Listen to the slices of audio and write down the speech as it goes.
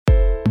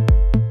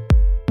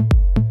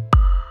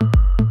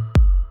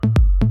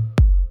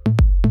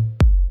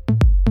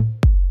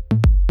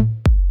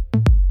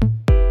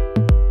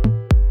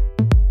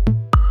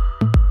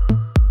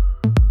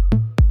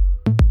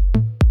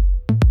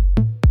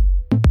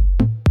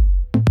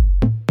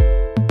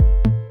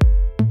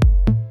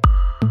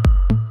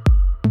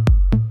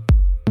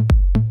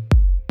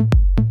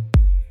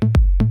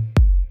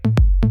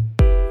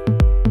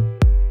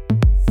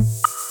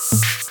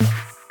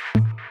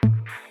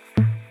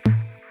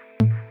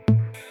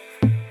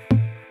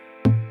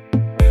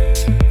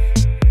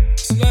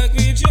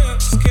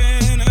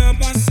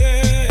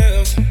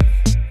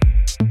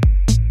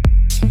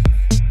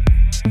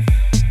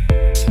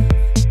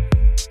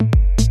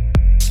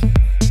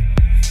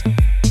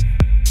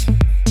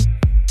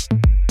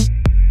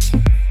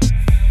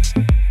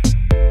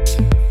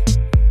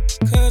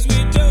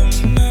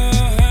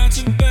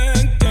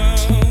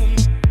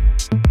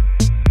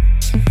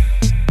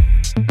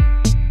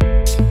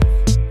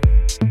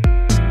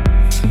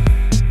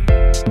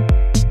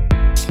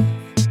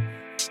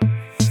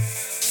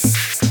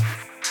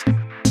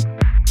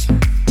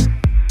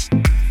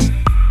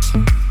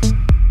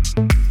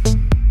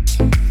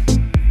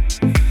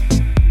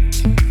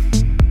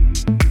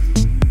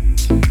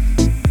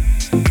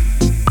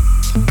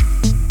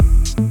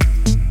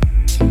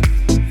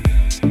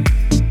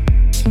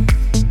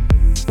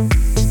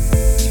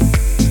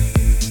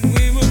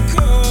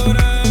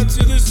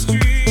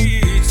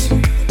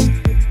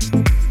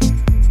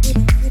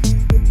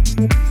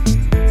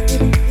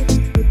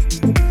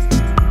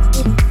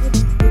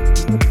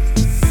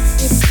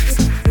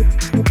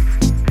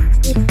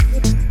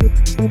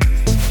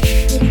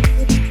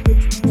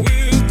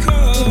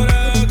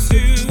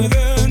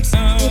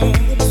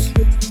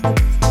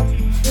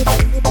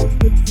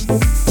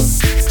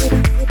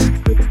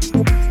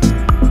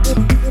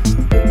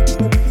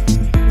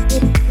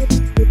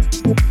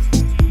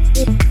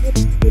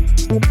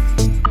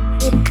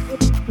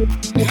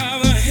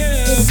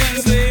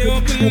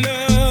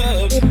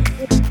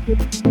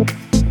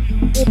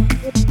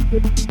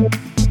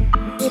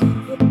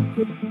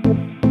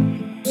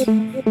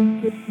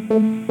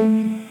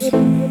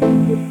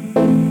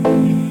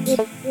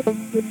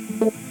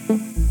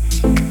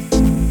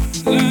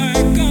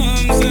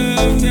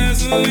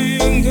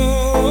dazzling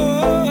gold.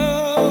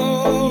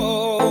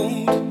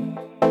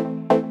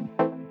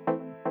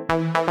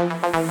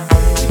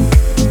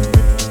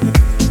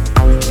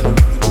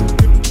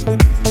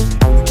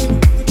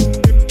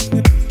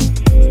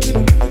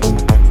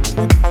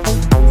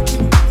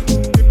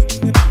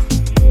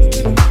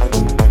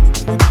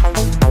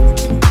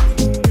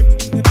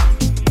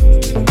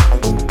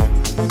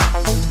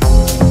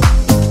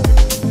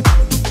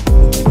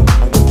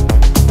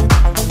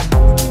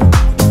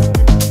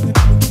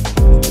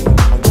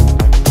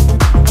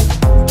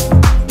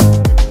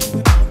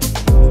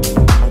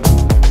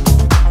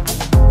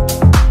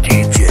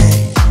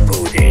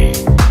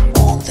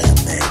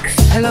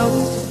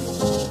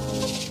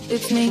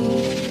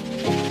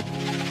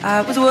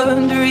 I was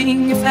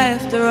wondering if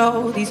after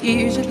all these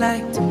years you'd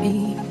like to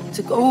me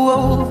to go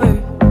over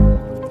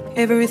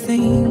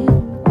everything.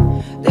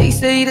 They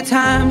say the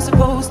time's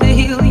supposed to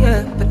heal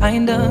you, but I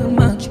ain't done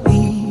much,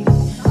 me.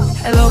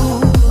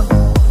 Hello,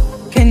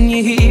 can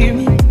you hear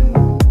me?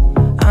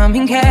 I'm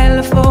in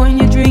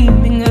California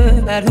dreaming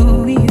about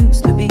who we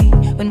used to be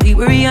when we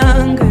were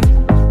younger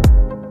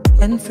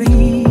and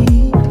free.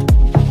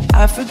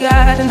 I've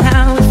forgotten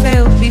how it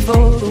felt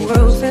before the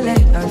world fell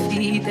at our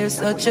feet. There's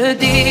such a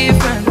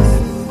difference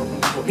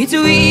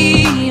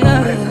between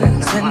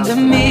us and a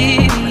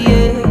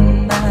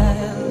million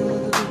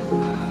miles.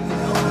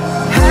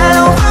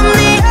 Hello from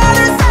the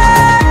other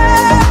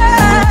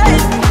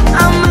side.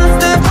 I must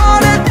have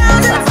called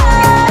 1,000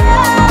 times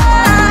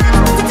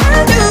to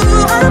tell you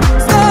I'm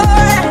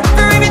sorry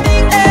for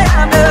everything that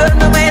I've done.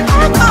 But when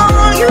I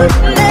call you,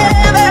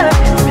 never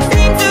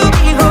seem to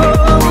be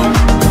home.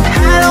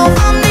 Hello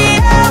from the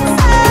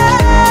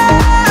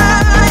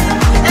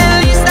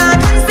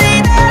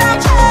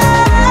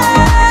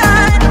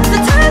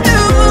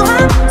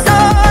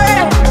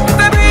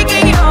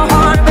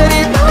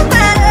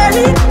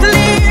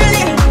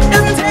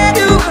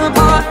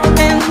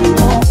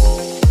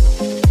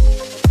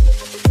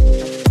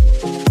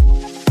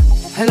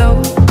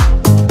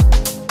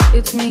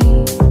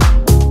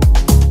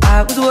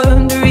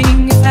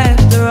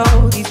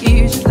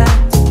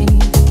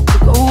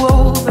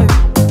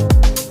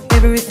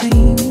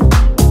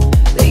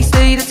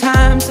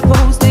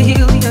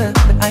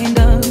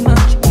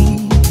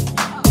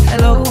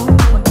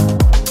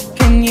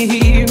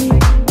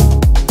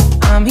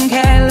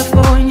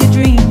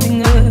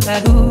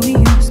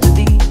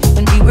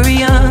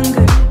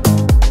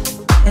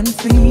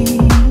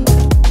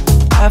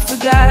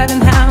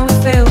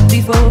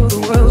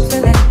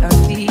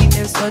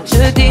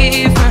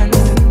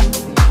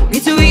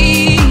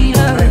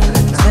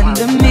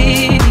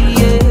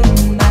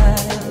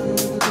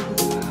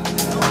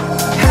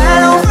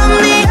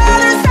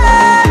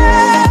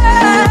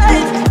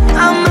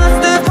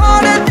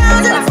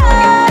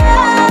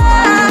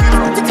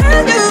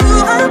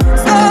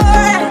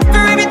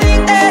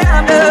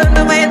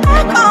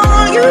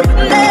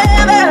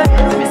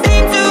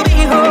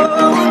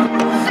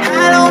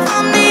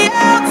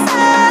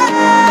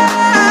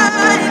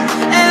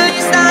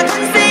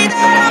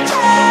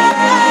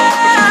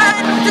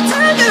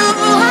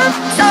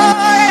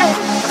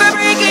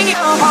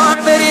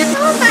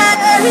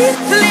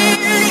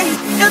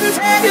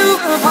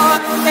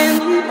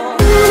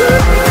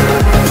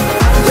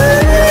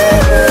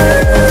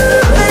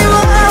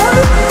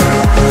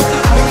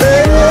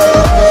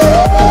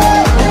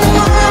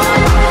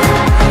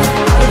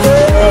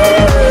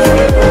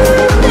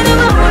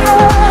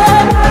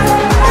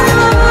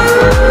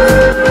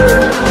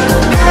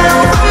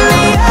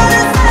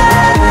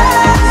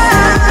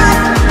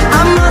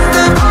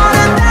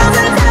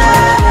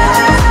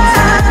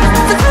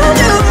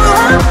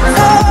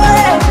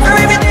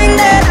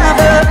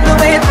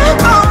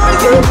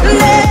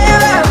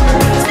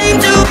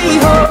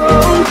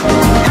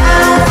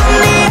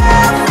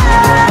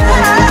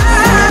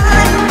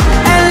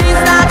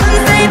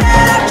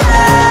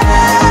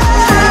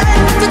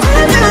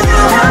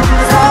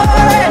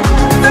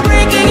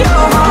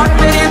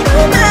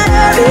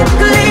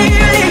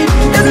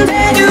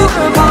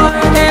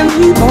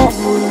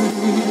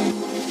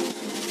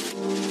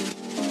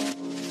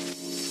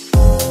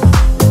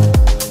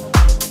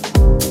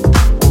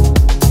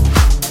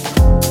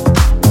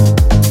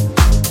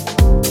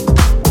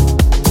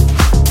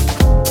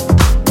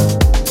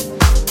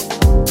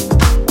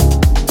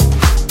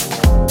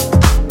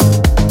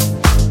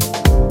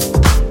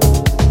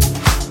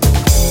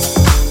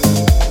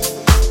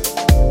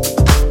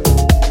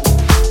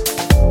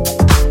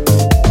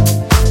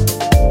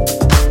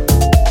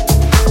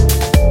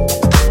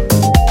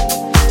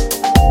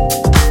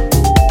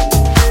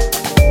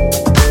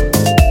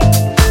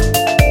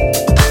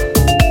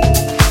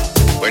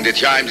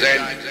chimes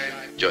in,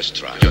 just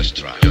try, just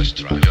try, just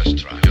try, just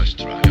try, just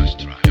try, just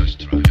try, just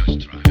try,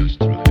 just try,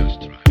 just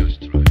try, just try,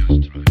 just try, just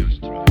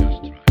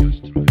try, just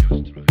try,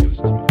 just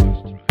try,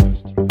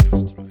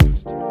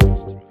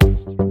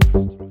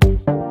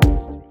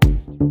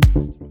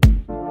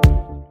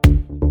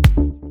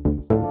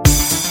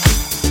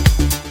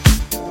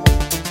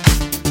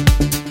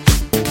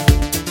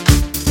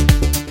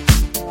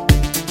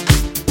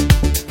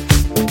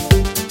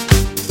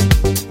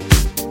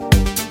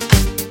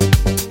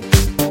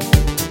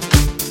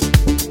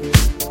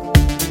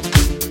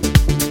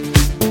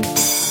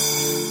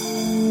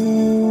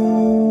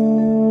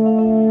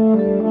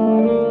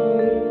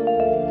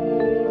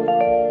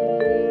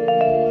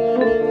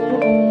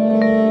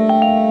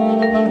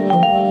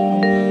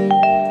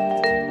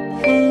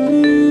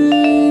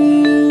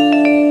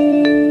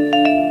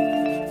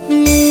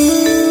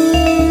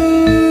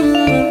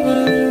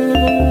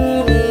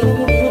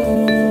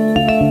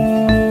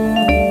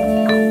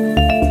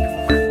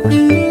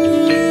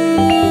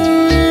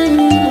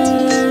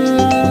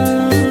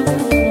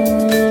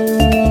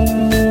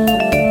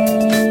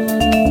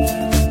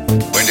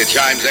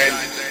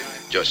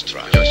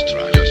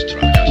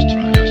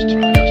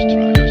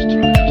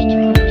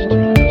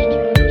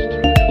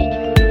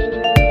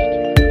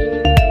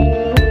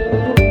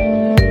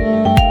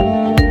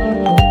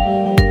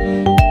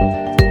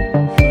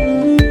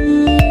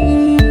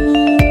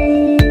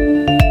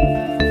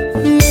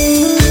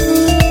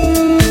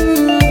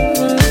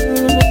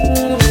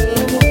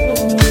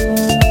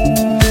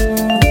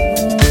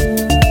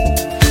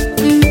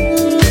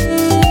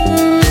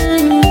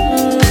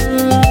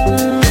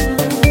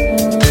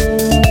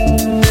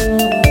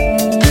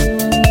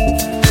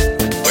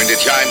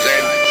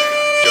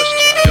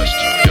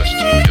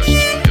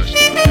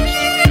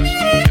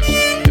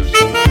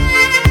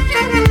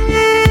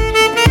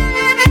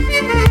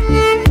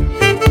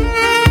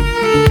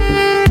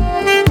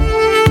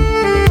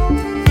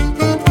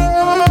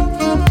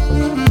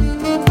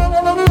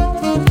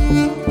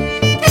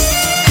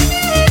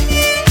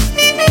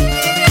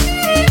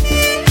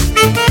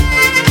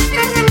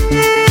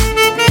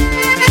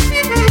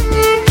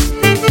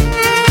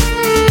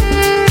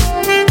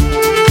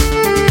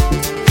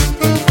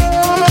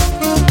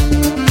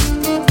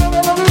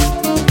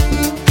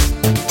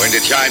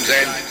 time's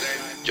end,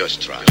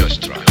 just try,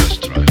 just try,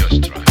 just try,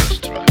 just try,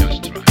 just try,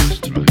 just try,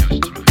 just try,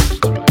 just try.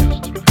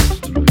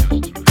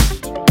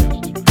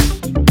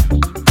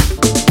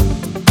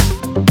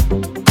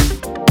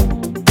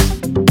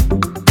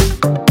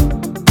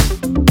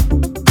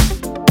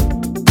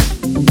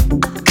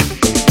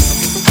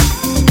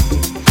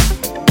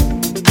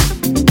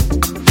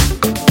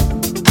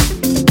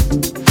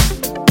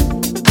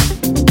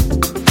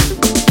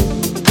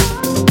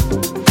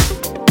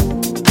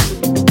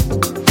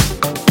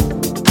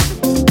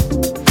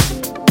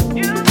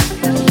 You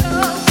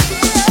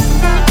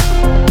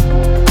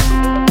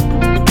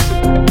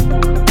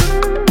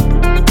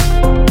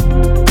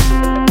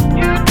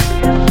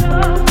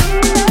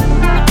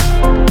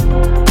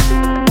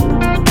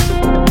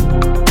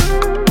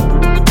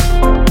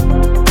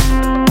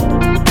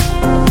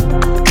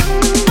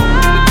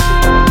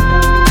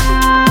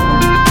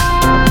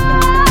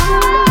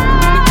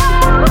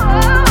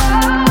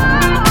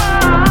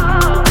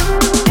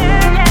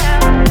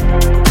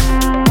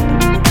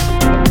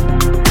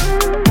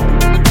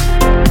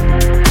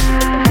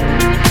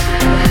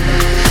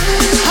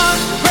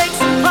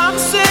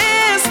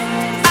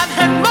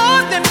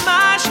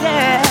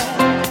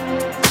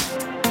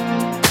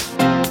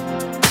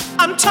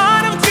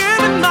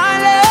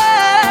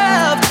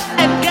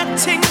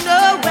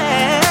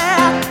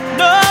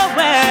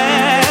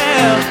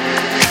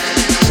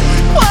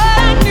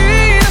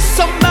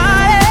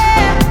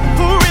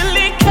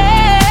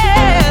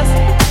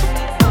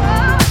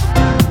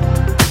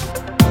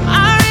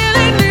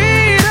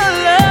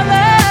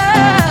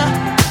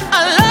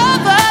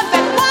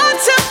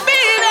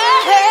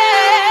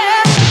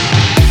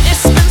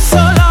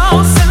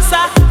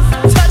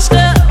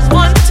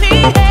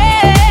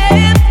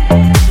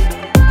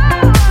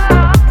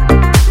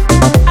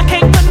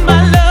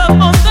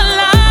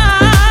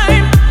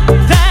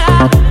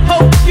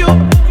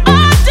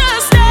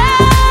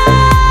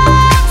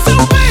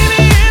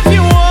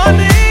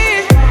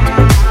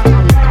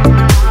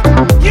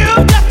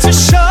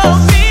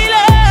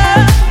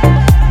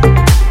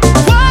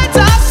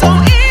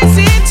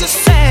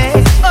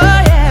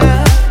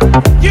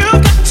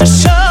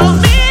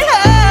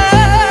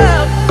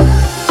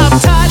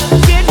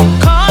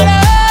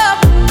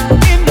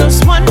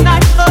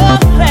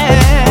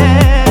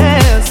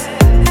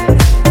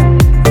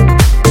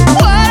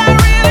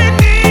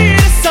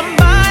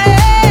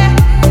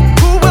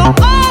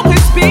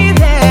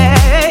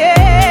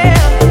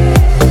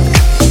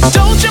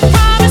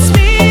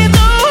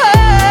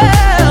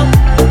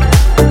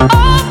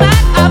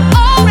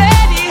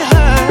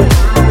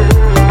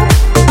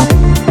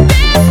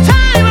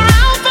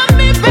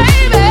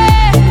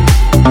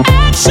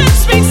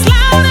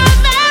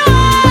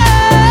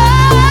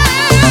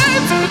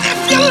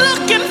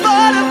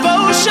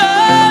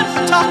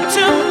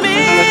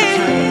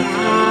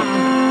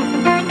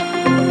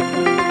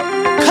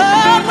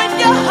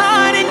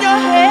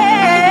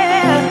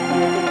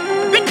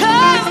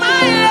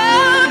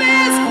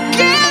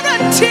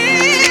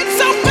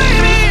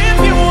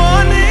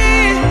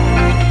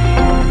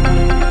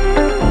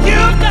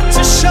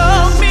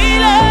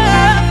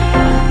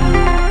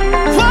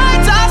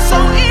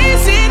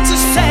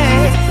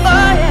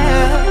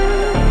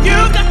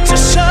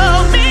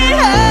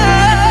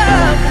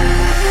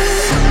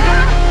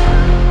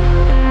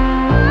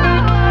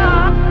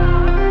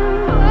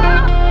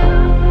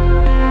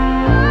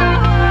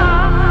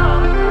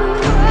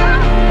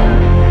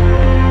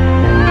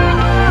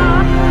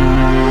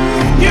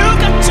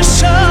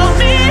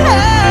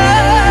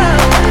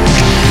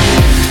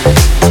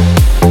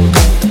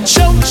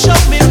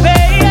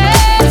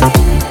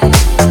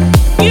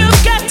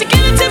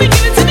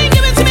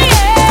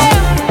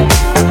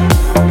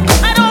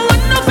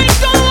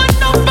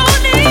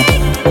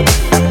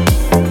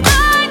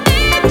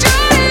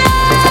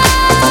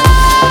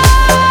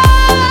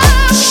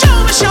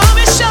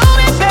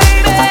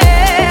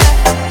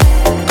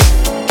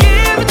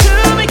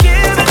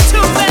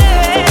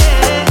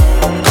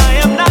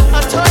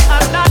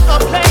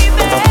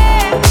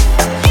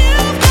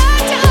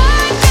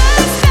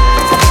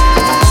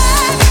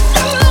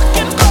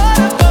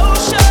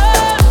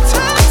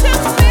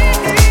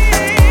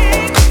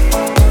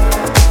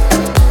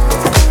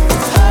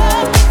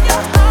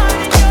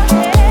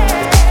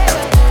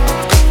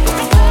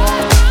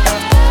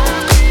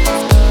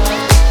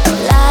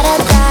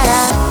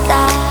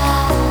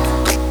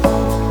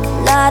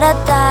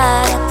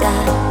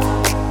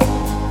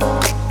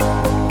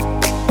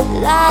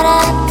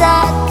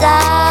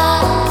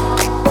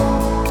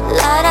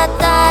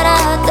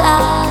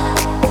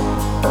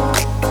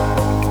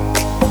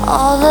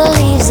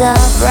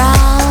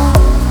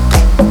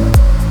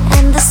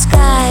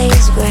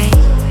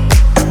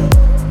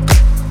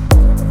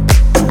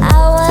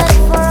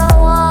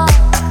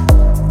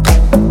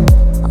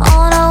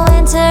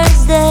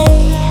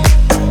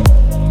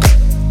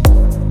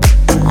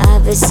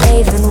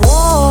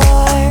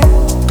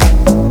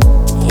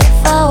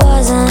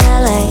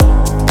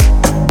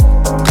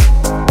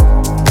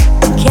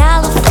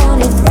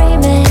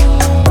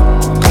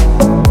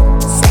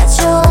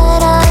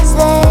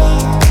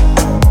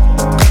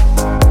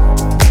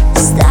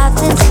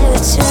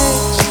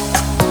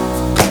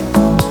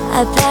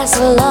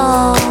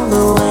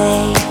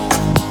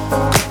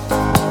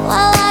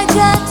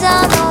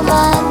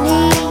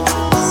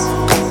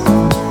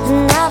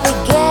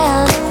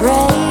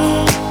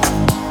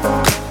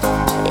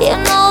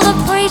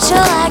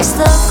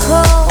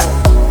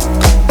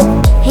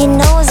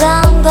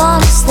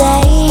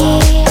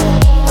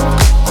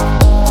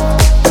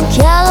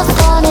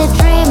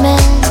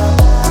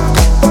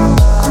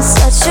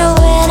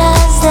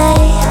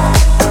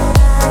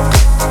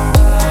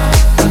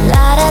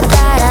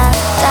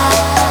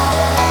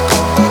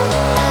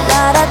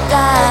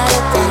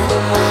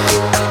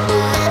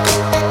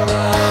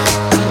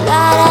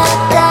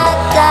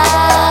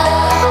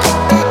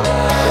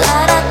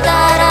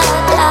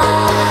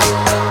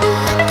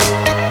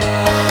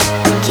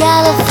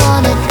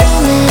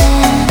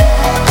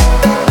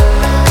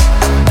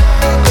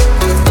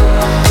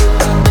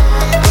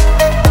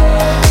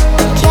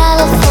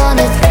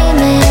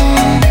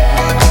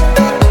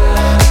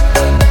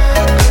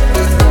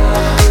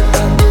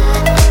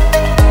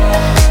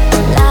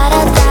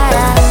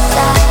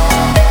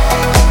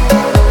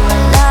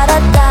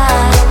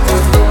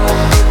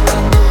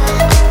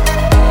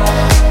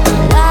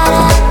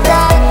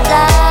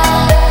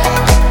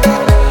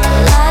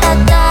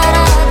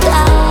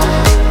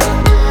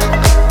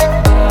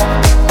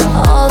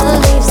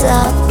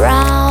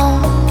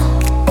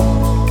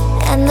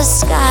the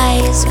sky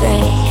is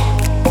gray.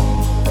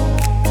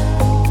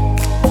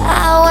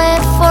 I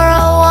went for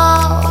a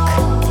walk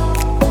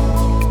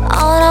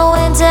on a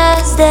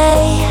winter's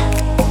day.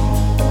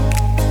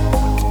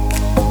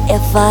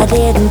 If I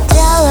didn't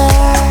tell her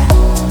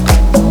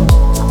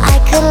I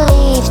could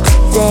leave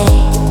today.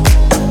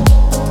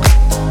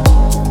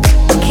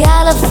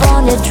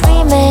 California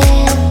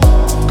dreaming,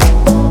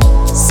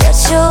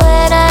 such a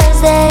winter's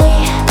day.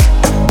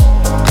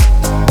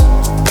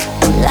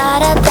 La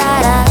da da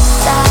da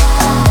da,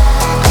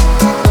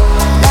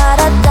 la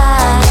da da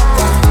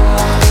da,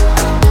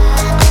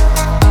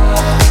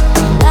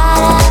 la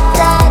da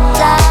da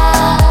da,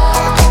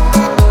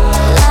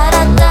 la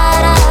da da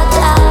da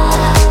da.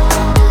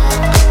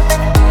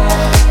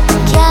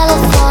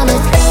 California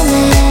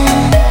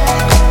dreaming,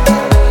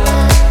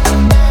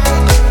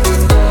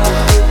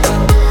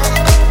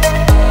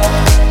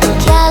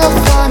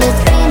 California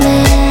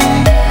dreaming.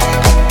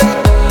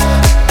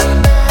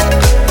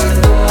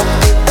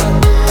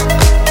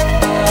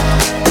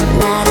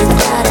 La da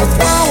da da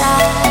da da,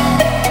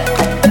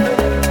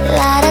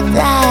 la da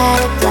da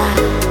da da.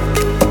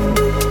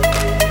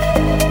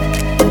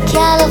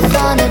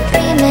 California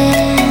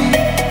dreaming,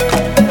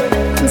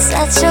 on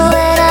such a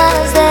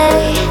winter's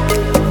day.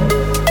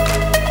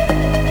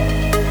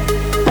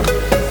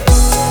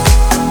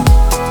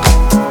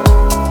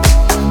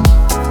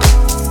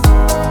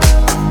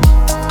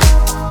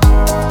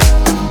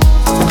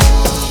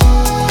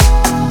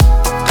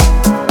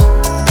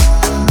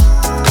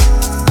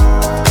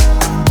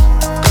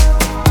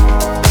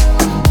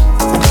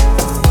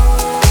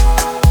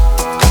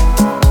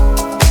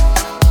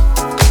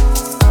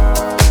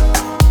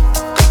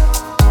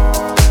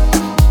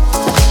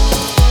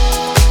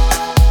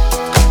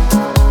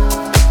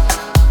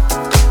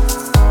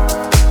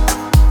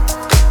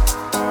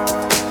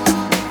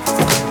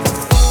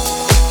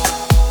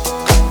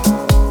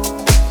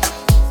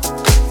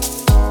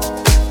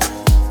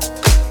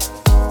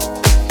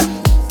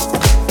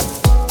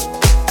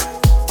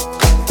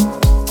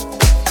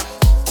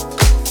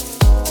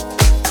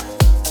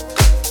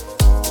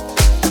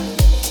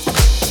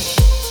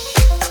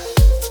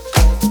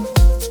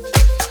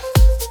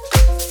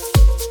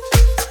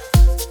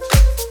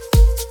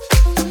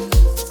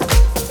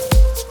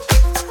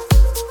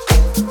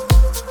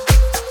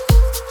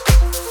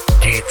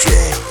 DJ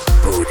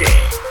BOUDI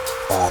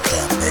on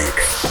the mix.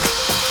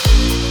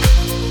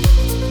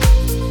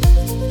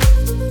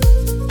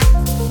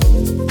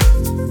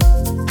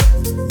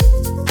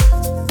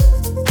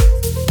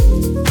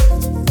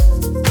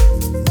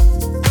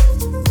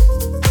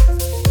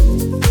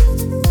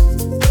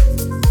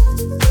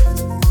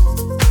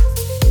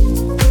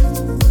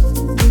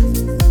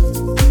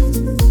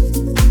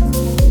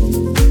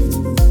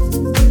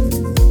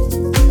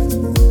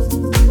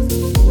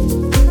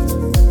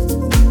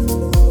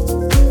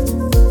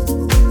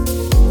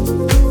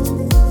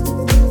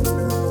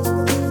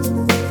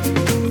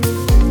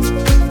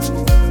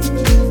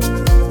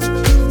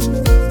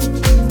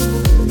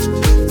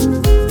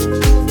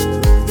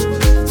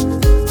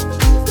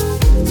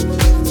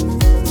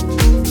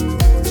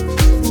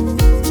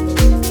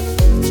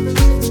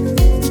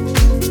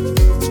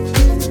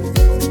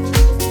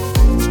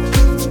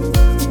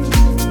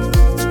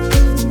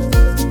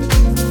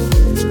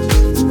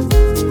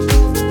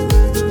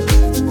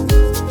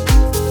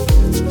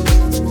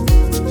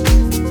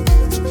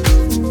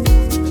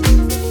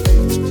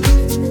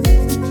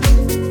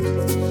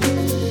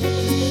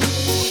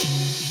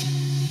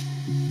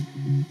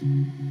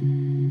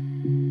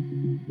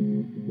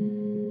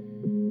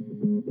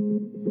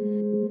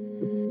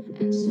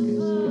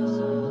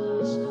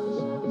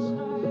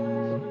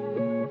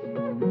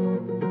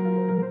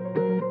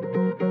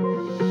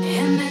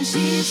 And then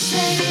she'd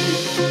say,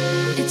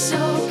 it's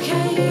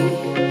okay,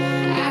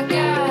 I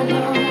got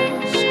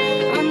lost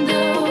on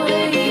the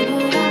way,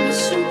 but I'm a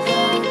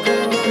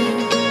supergirl,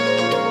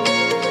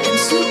 and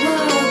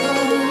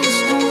supergirls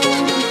don't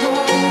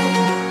cry.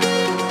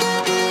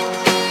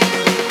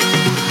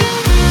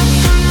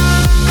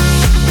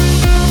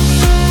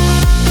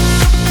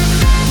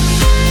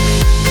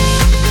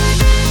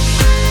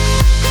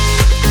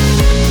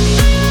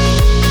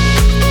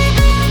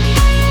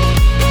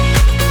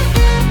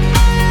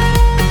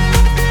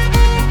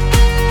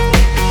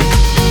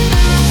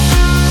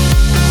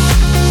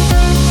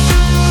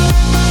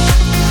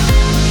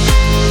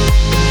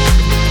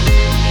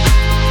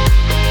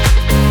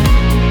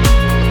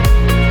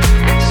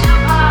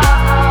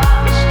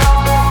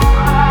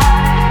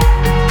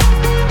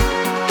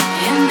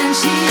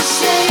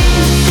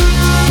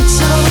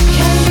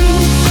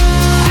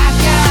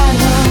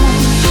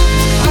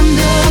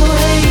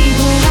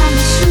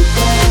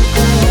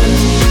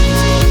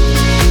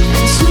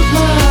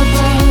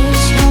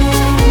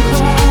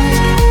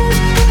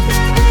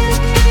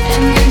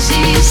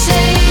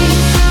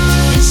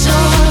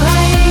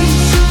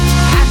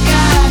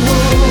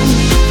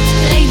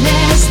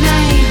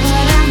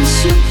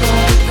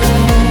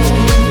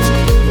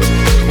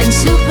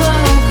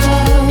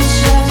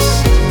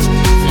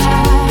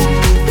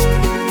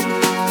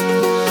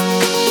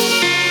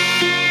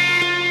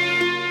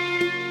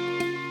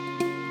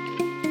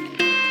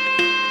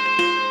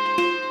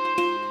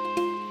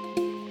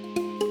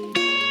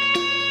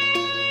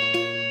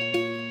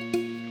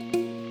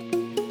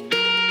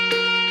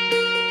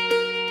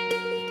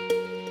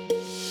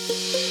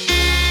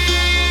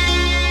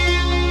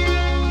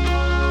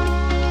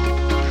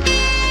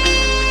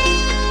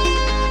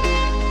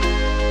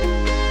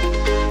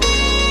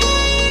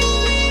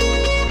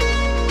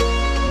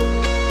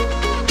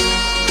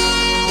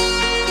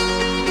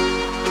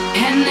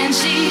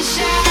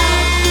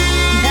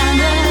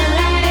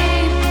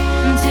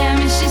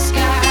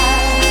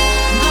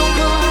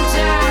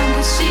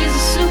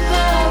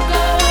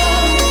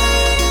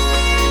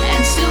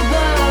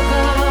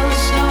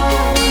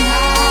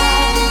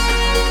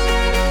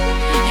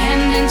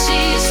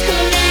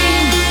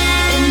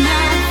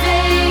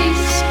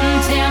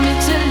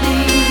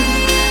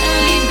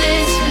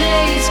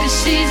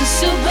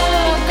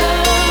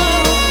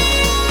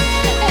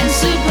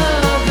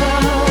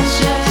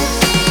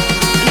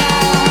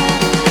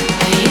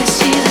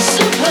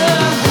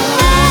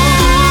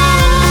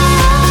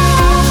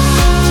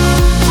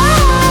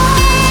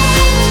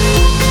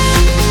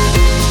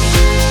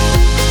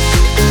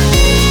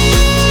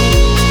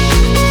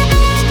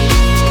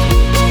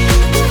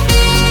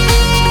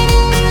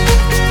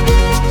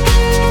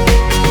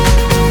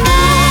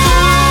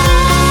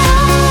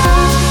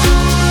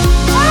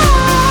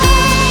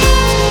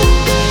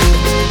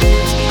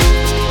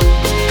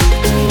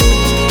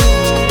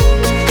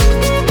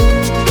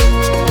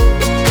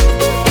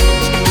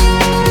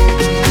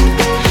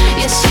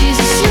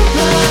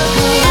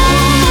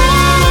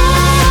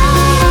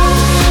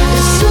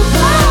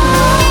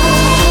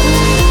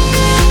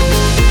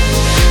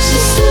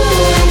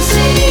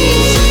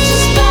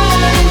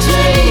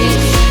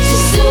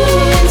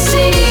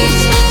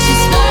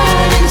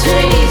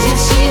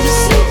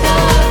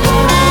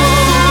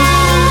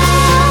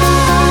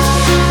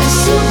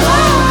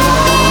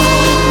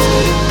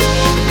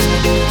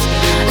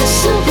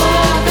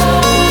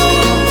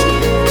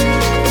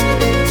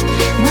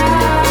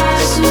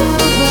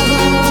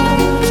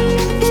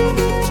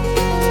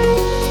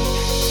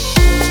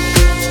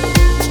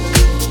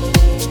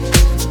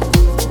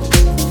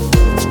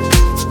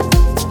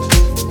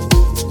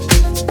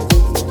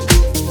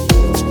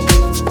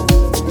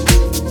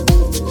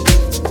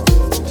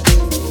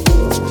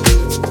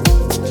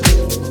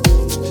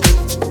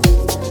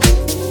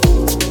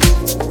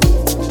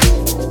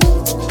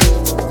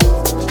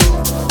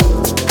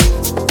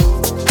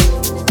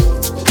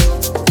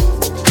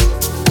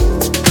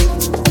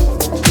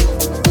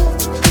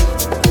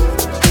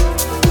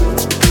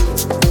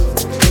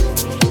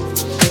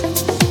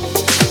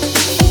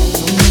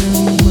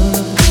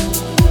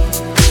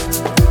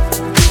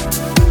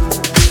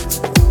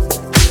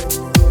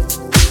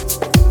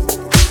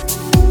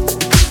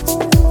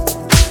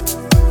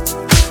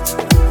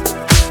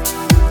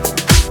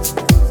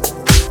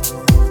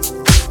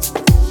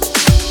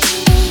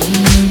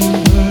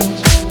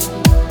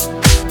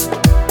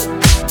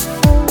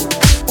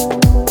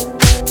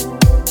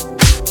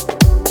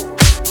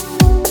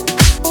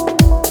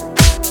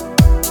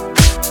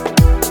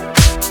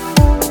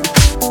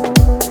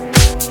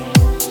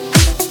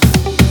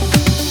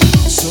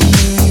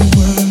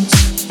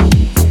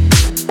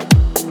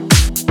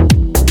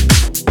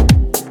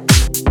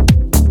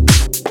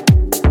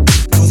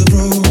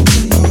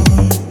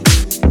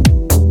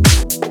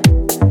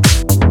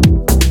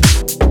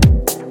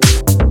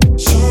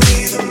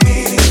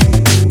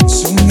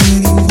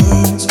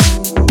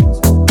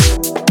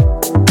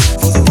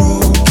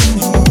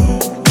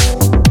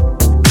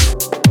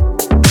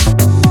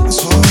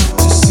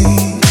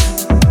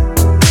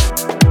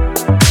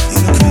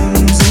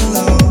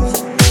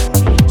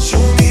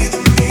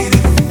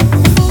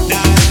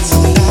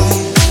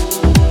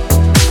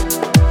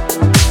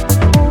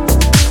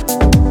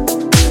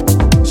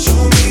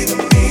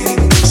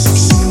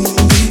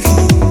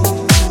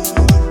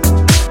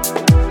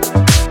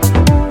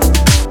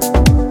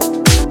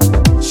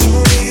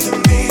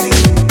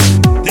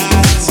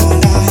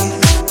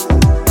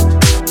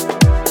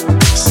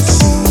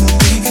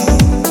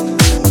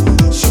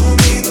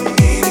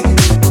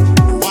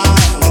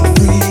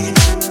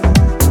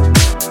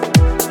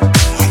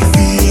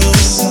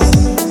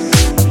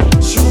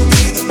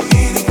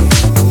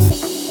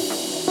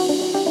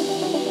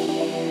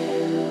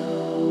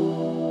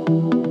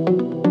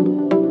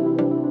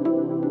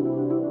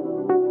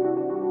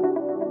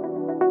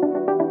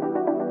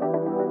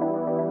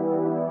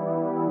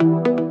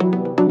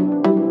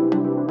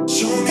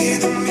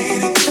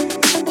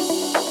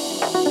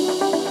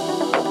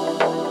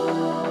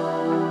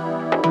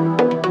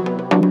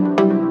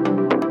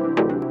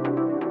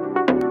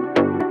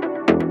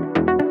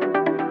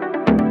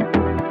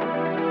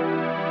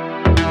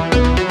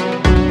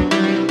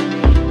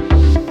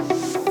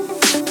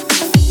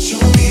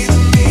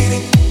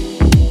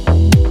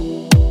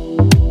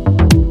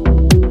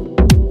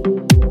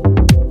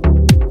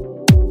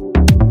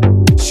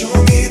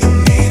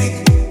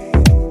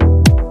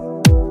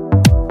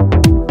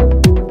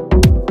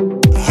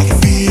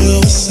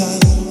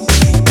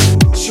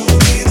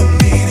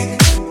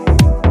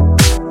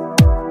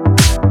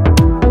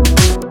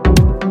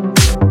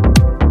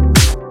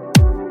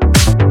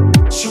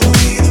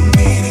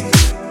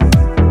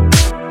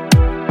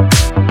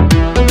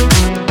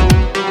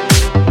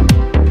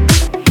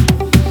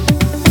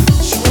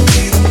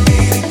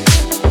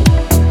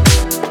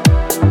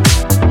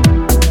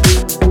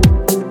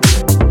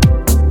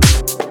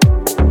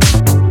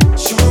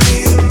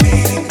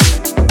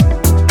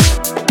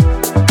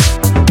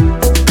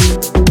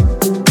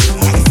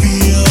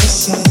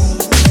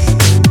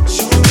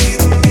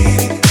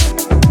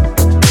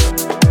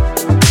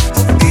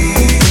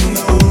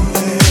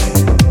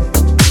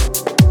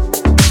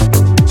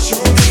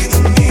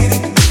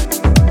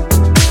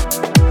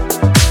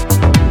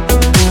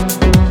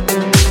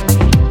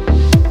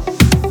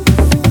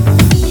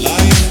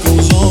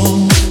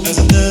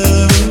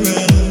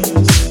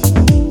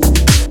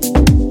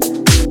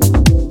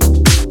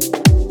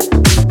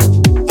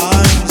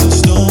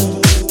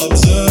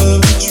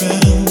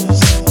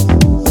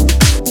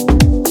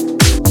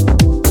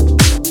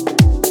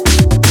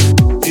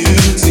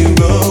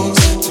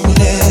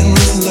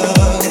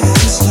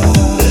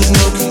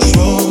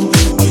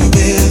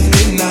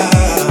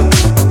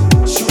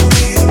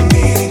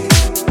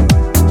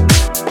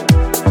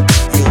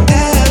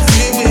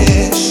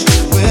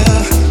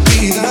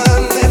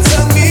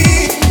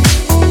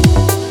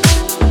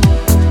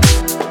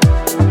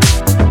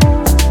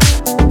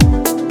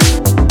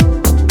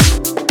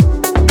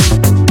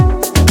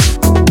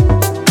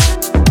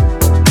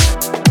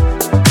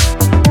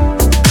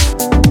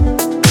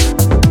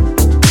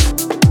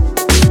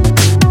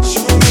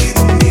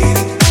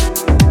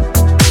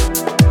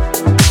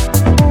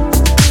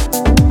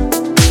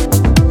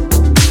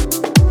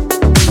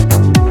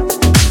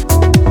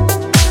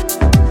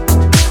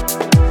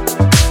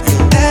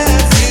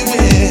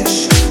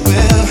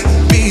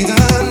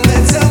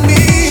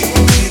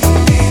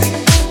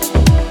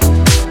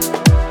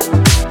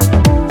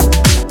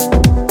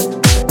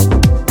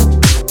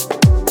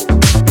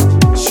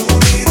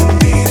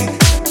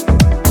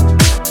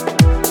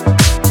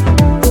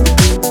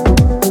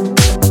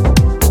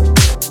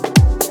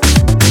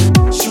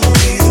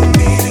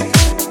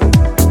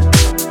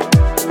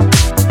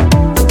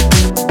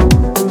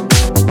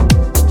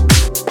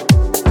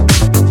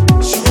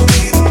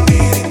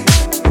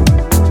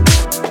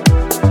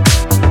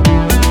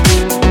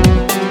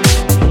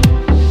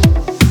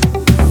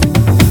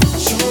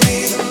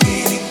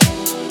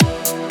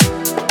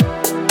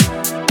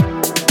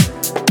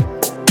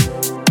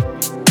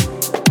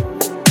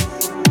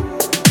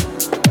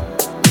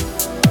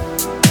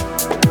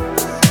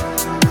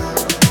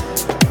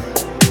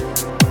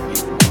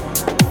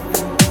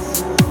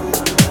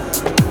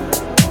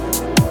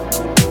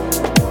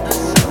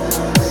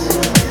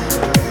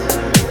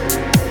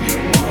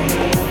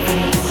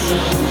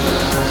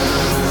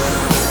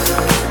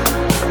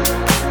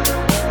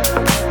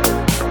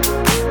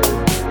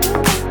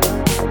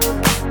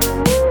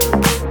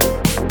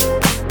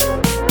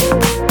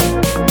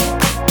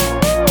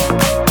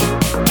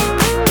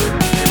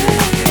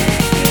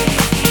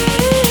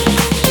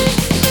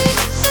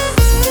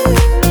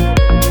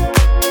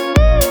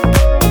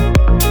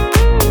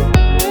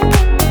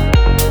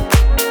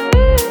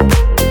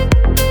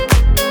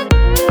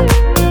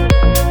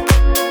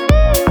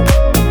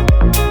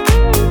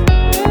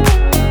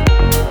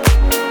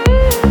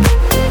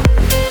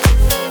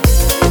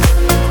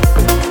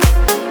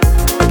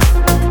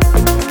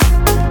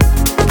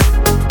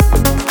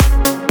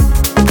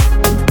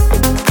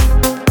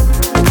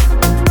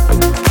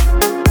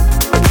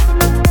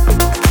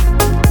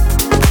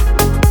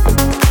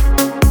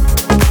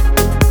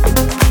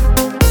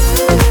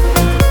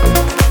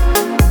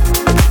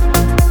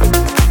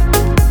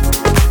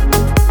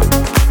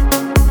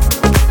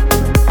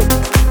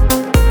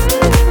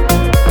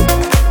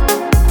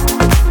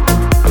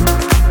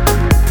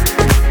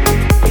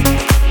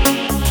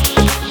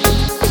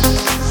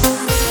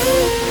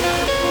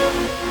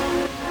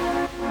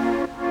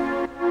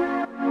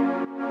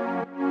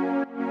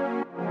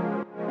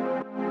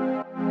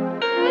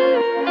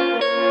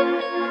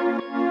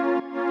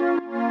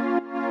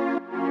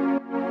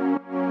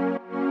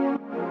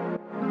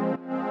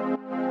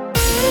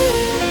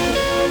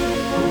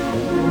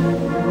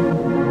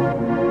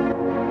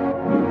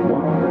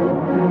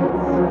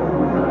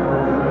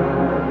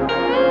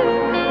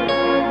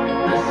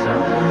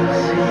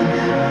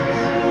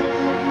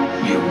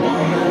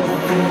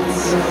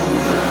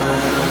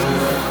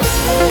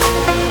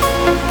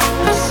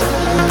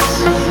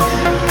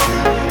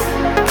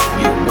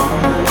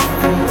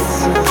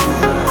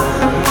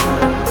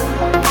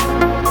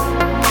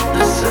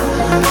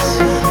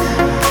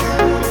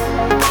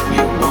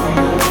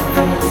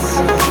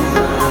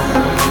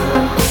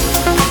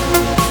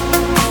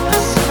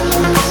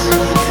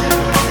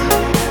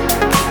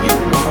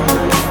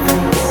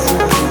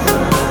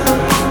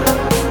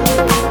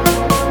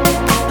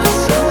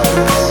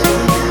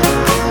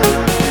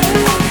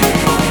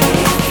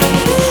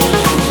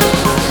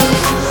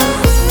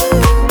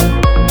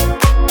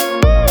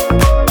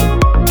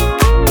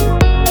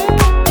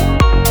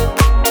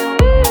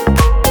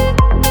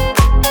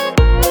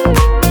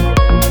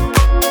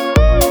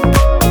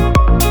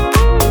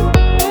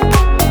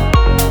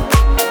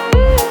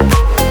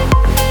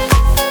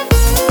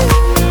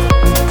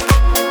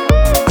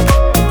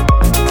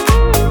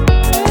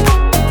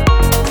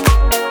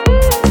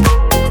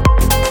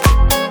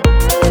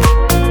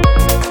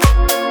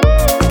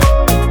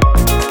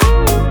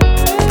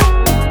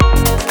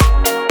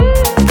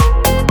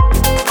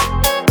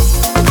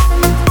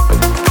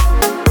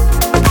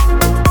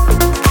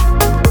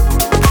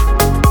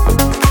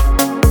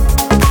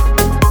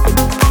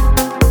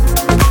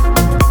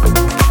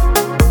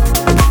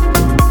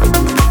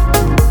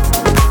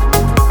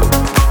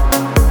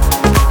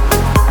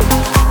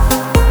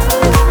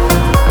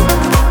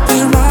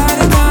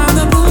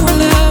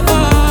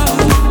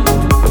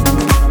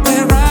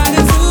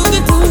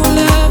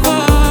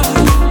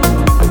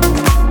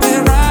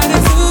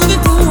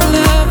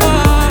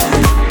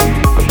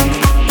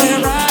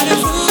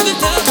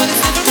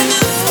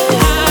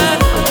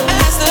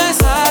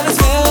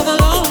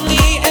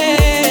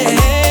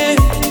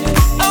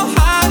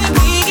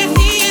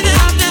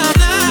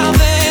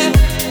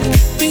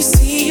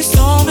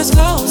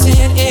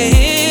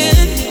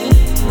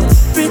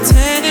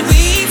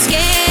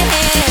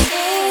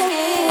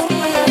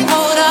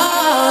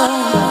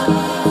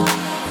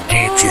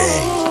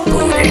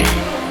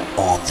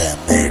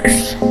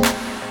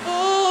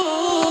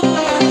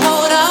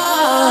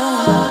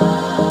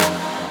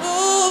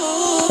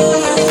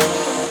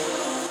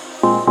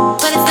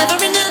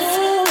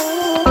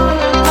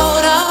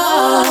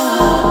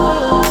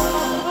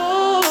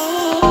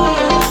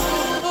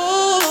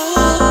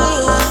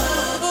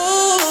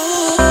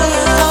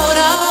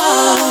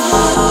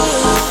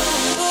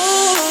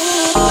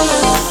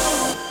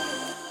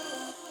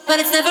 but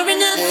it's never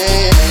enough.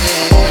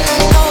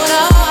 Hold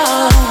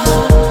on.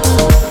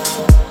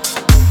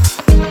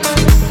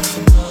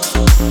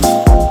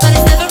 But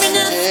it's never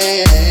enough.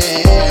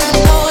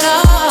 Hold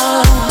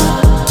on.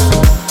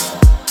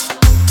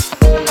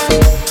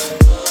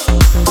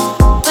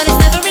 But it's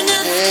never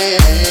enough.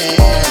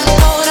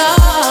 Hold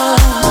on.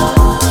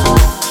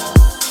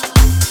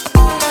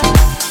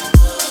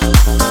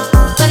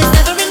 But it's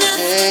never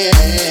enough.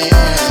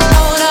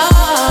 Hold on.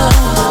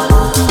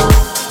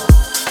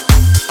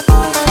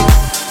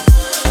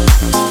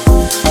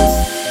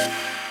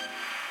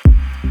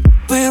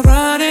 We're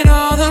running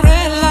all the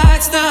red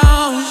lights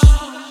down.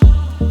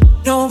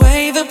 No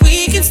way that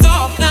we can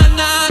stop, nah,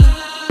 nah.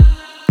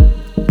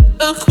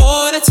 A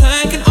quarter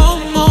tank and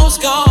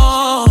almost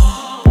gone.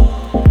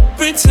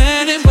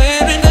 Pretending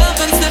we're enough,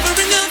 but it's never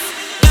enough.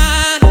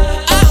 Nah,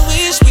 I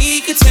wish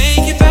we could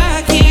take it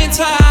back in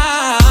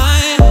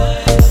time.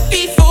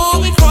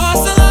 Before we cross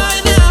the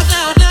line,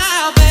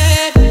 now,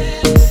 babe.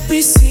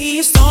 We see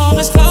a storm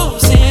is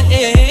closing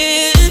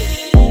in.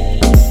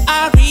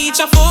 I reach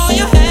out for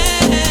your hand.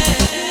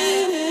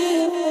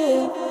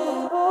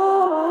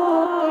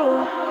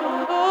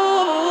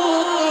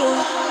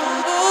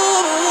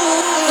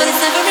 But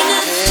it's never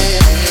enough.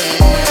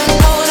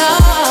 Hold on.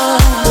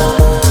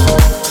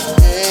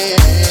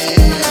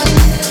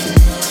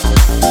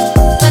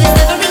 But it's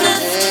never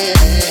enough.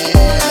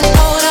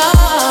 Hold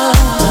on.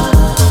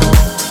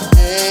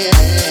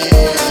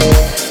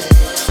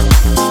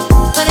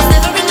 But it's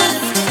never enough.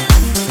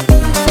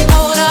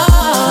 Hold on.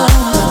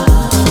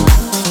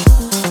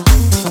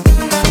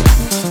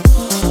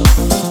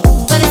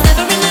 But it's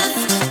never enough.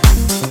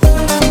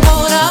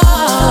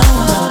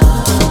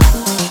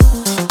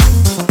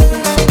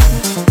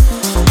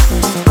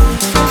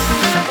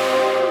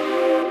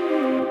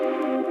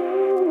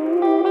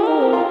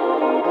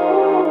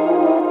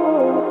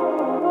 Hold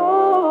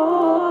on.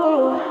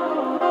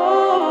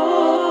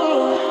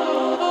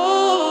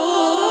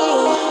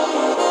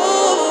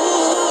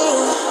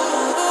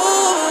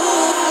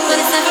 But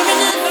it's never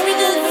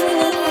enough.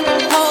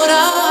 Hold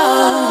on.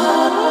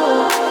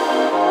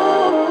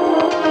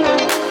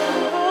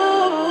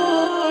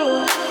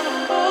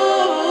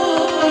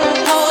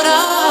 Hold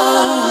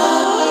on.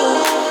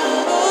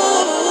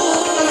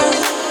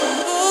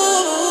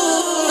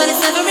 But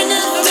it's never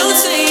enough. Don't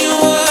say a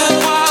word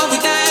while we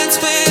dance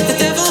with the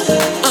devil.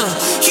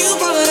 You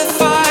brought a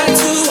fire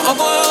to a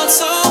world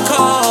so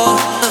cold.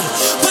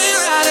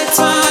 We're out of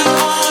time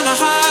on a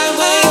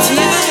highway to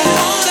never.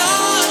 Hold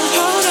on,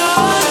 hold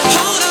on,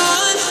 hold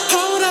on,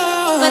 hold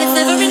on. But it's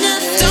never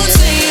enough. Don't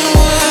say a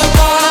word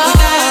while we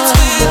dance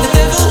with the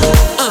devil.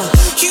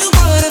 You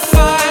brought a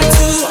fire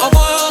to a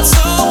world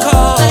so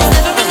cold. But it's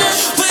never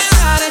enough. We're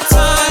out of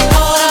time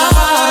on a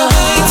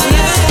highway to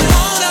never.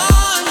 Hold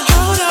on,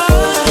 hold on,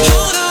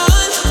 hold on,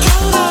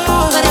 hold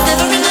on. But it's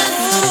never enough.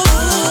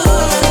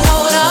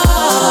 Hold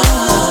on.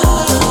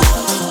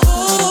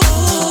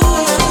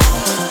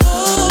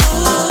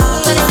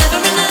 But it's never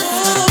enough.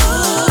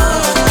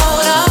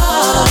 Hold on.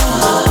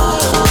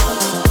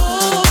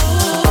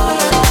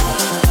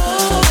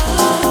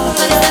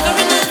 But it's never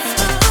enough.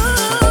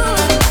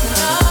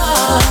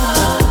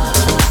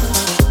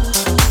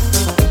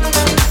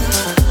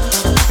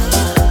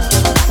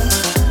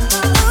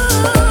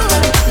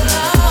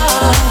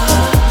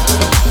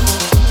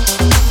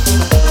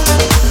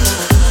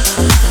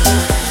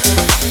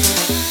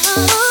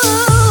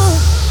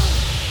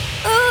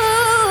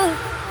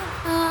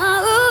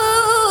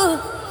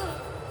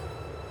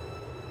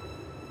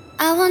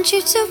 I want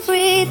you to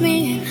breathe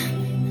me in.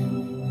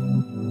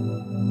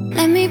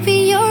 Let me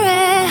be your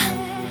air.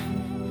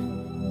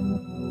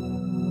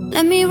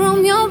 Let me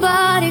roam your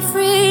body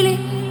freely.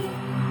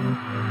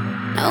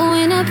 No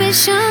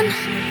inhibition,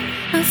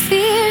 no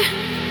fear.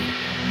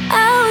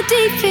 How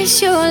deep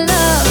is your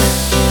love?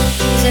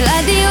 Is it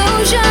like the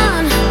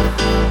ocean?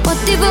 What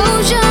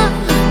devotion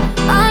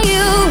are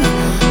you?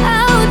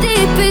 How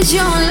deep is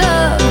your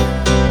love?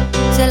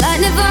 Is it like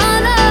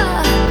Nirvana?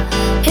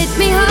 Hit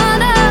me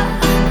harder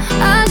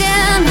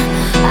again.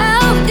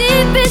 How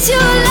deep is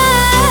your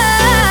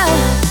love?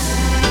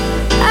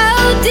 How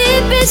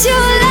deep is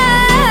your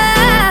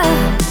love?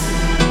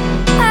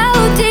 How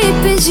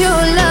deep is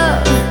your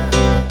love?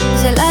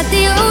 Is it like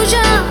the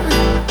ocean?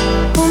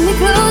 Pull me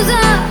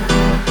closer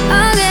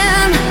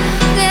again,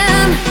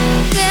 again,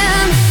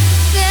 again,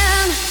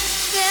 again,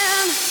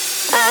 again.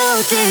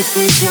 How deep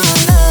is your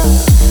love?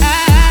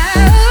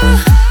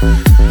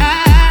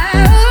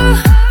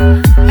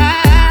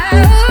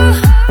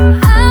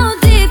 How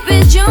deep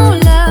is your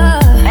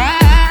love?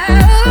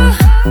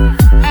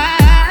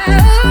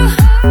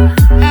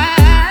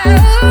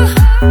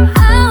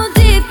 How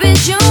deep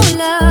is your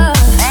love?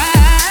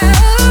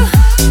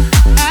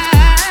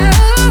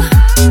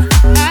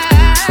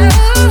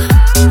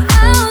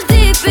 How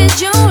deep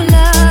is your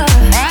love?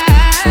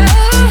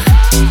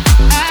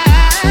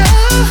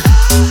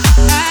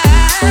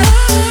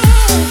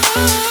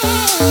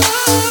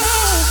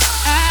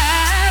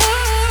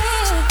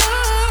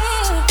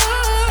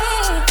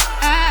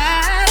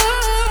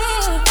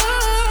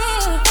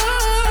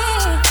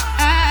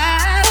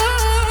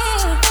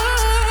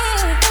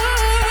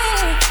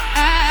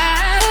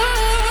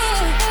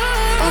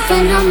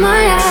 open up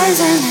my eyes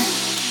and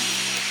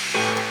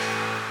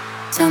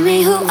tell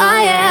me who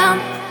I am.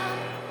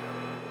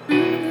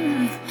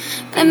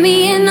 Let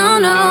me in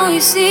on all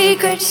your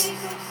secrets.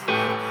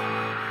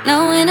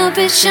 No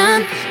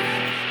inhibition,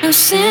 no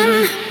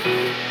sin.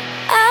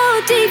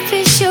 How deep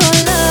is your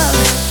love?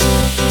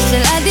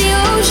 Still like the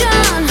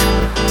ocean.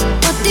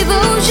 What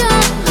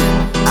devotion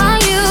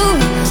are you?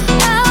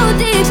 How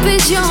deep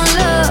is your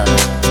love?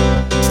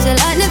 Still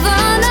like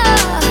Nirvana.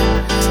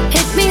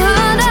 Hit me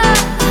harder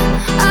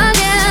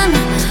again.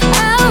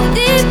 How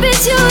deep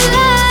is your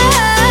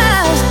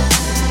love?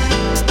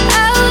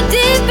 How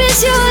deep is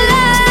your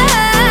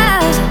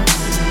love?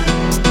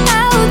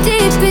 How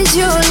deep is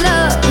your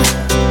love?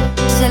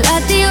 Still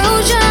like the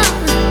ocean.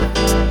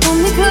 Pull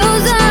me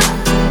closer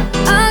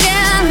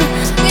again,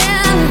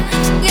 again,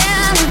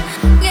 again,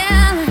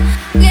 again,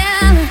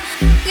 again,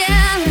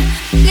 again,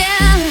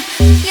 again,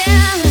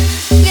 again,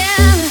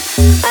 again.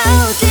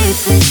 How deep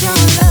is your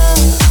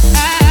love?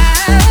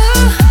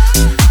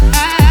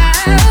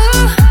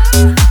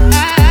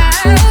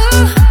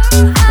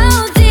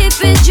 How deep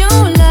is your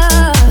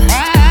love?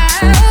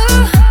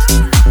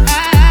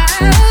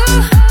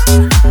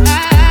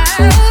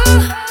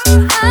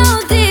 How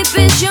deep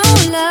is your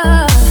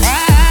love?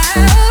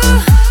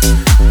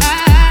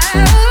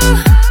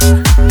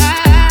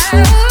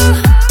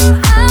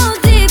 How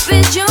deep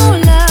is your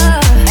love?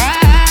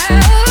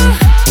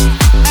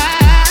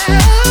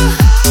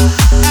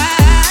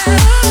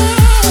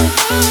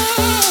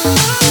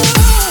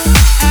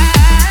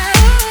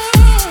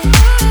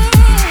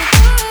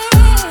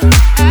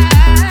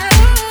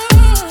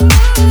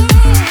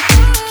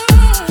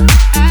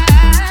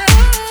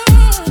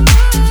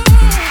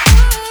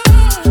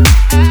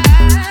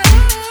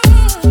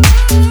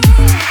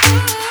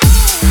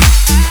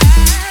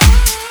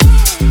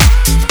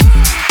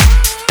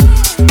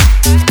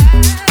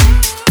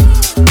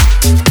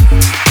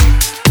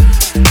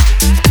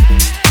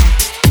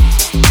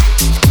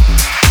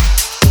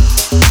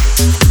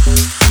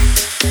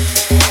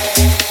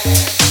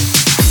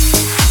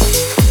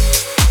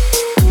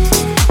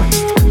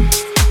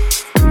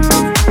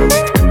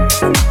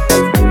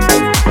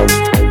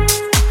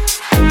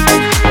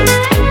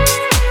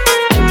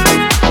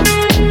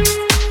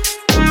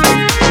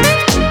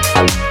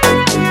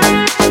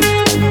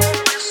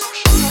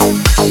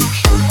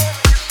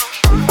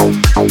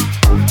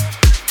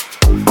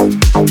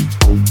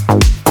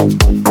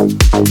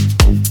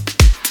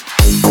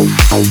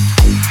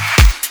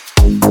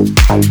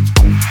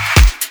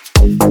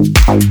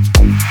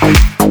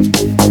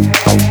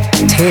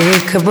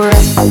 Take a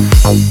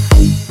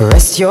breath,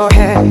 rest your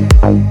head,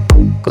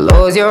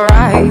 close your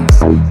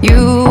eyes,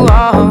 you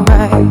are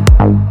right.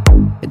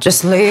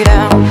 Just lay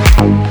down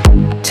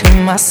to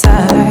my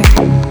side.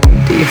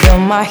 Do you feel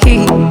my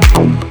heat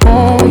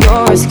on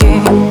your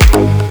skin?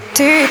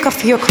 Take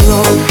off your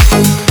clothes,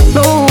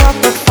 blow up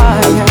the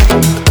fire.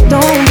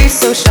 Don't be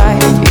so shy,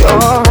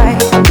 you're right,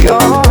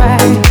 you're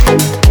right.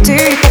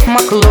 Take off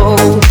my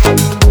clothes,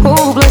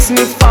 oh bless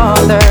me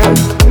Father.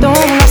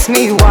 Don't ask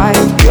me why,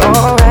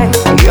 you're right,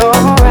 you're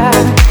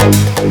right.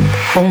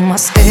 Hold my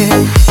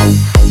step,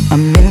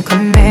 I'm in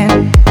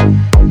command.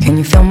 Can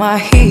you feel my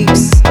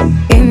hips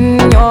in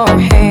your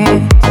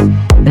hands?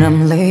 And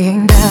I'm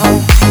laying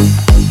down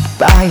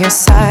by your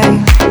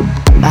side.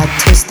 I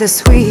taste the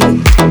sweet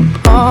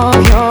of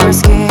your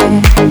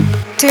skin.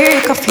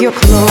 Take off your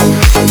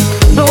clothes,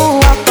 blow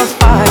up the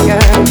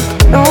fire.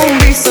 Don't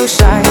be so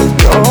shy,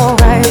 you're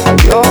right,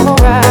 you're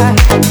right.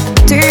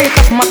 Take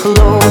off my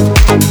clothes,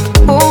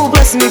 oh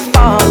bless me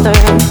Father.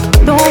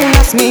 Don't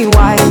ask me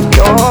why,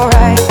 you're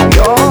right,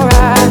 you're right.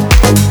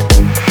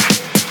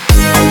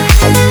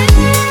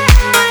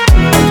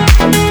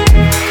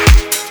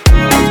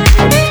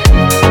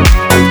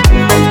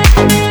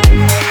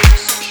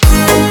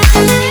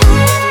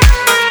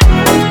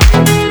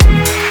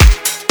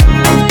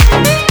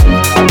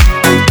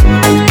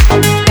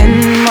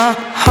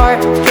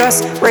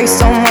 Race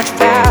so much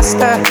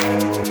faster.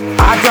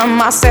 I drown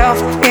myself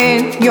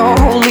in your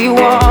holy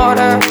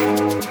water,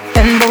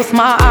 and both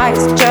my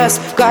eyes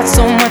just got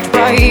so much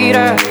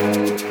brighter.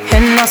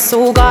 And I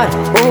saw God,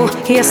 oh,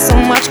 He is so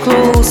much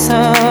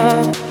closer.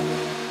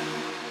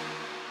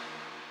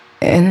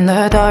 In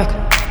the dark,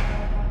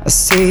 I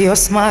see your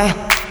smile.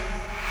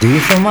 Do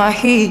you feel my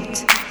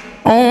heat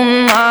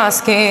on my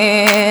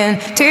skin?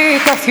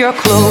 Take off your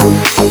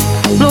clothes,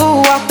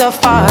 blow out the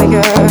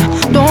fire.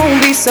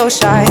 Don't be so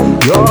shy,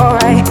 you're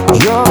right,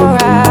 you're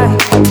right.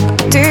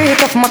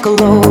 Take off my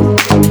clothes,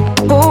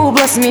 oh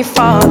bless me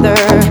Father.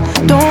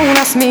 Don't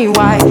ask me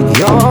why,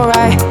 you're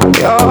right,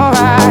 you're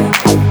right.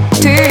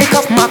 Take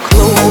off my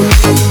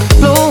clothes,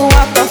 blow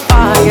out the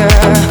fire.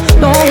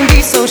 Don't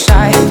be so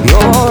shy,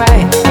 you're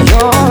right,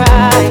 you're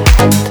right.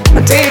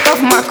 Take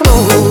off my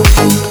clothes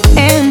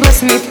and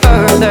bless me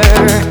further.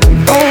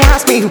 Don't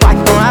ask me why,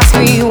 don't ask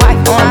me why,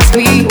 don't ask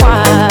me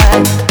why.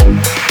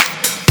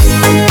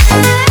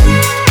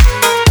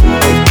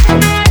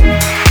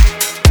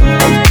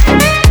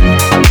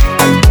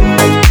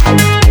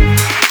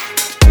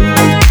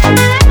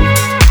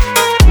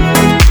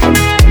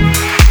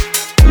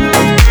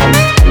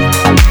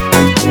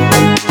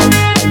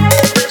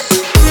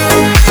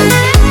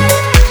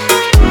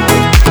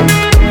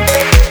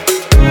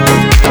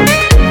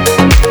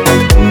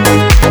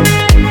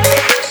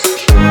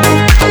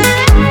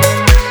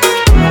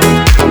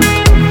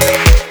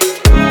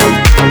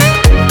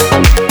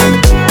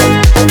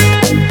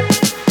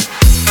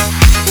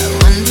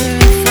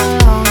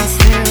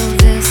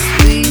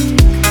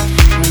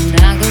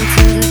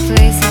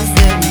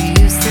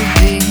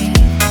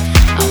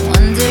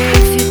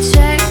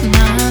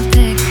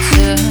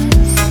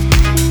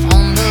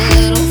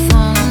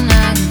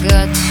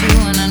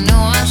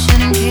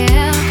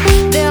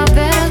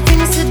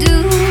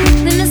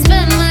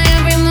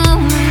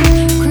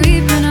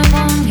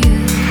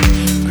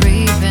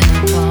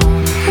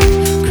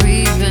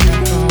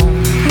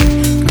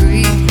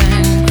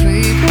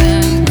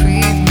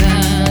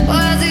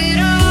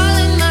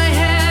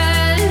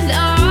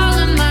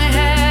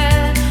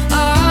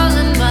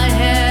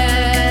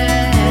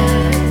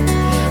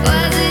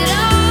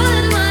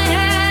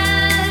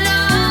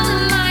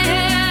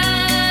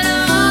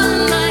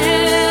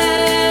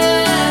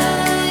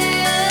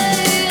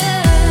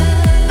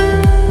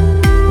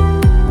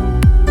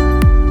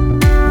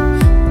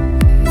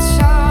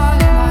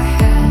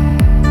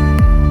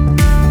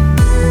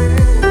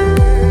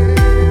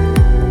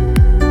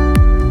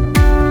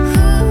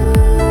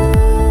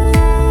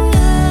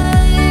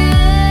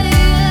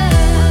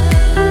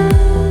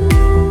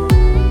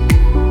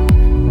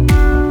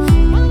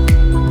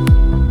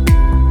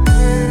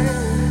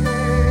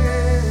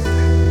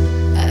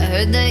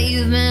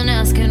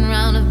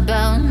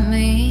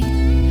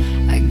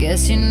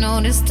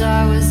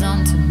 I was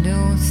onto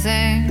new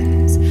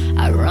things.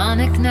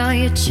 Ironic now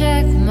you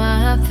check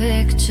my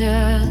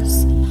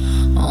pictures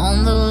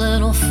on the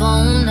little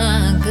phone.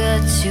 I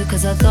got you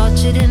cause I thought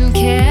you didn't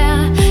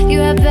care. You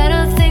had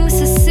better things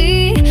to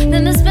see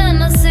than to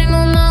spend a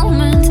single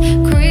moment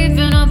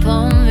creeping up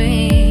on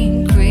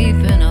me,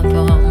 creeping up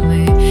on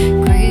me,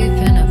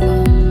 creeping up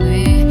on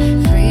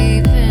me,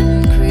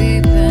 creeping,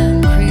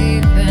 creeping,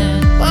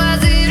 creeping.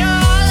 Was it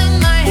all in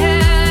my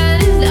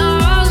head,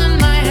 all in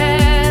my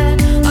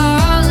head,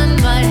 all in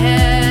my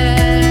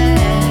head?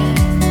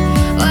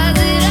 Was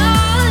it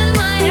all in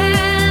my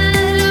head,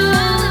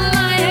 all in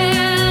my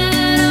head,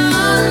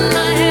 all in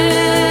my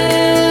head?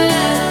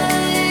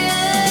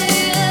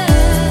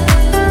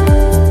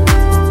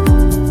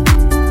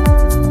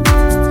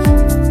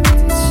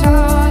 It's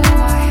all in my head. It's all in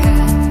my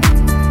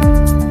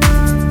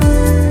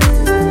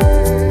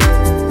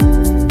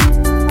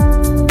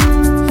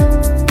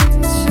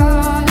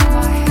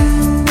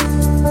head.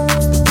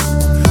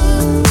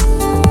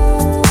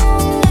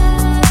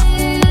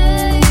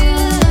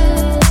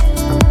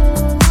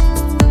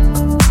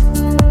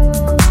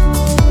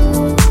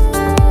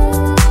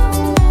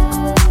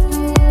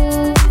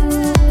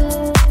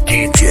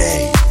 DJ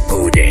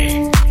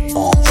BOUDI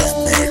on the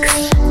mix.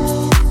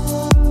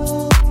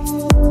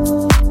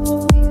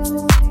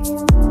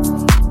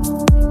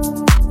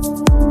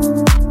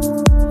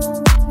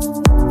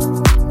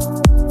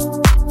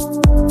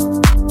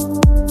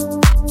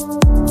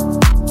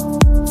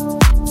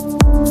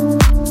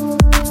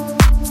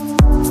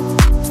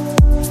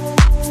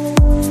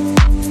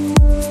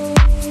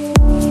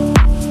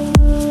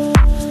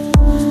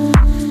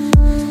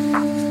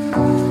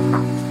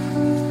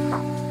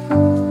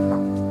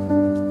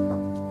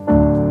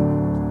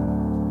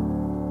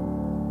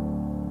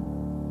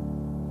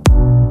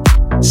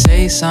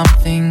 Say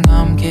something,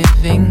 I'm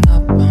giving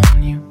up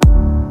on you.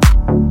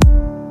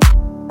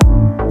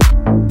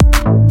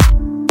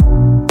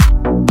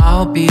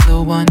 I'll be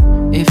the one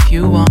if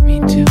you want me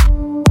to.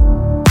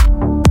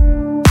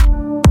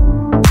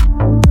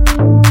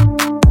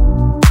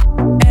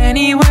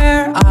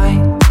 Anywhere I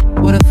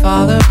would've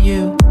followed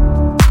you.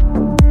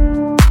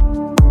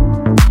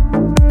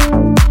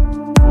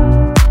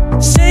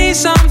 Say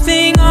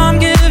something, I'm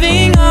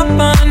giving up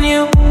on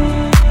you.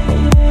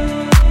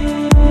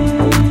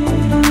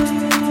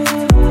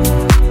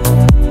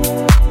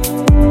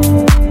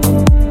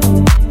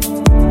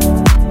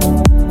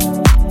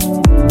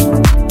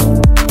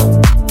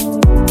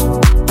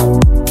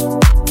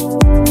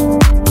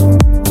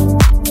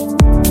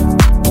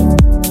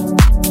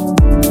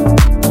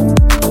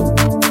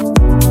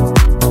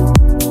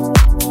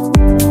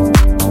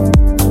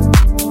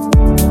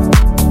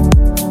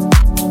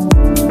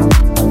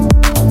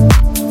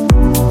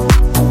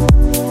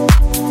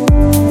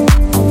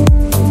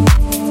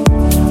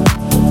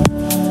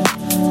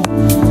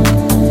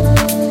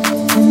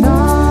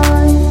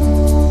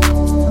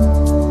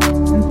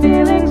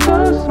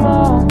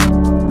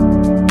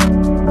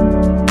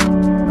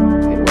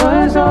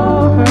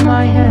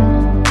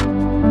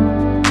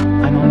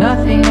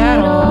 Nothing at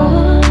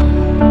all.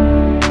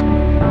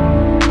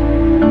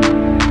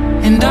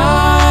 And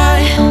I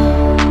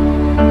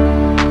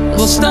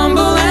will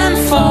stumble and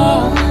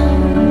fall.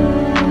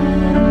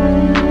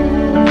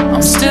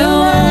 I'm still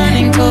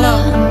learning to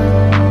love,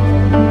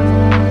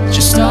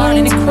 just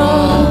starting to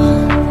crawl.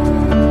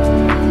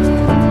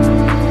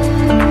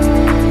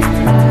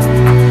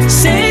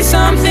 Say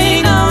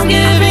something, I'm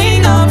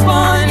giving up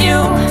on you.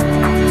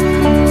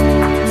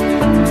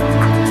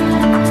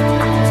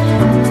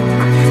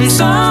 I'm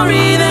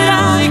sorry that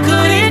I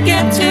couldn't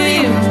get to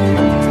you.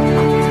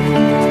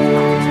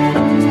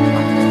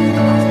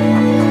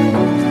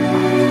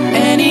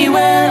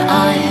 Anywhere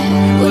I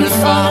would have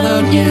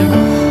followed you.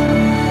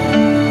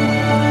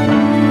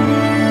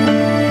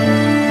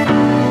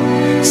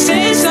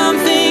 Say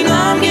something,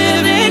 I'm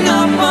giving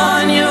up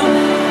on you.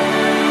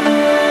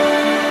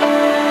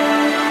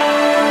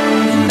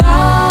 And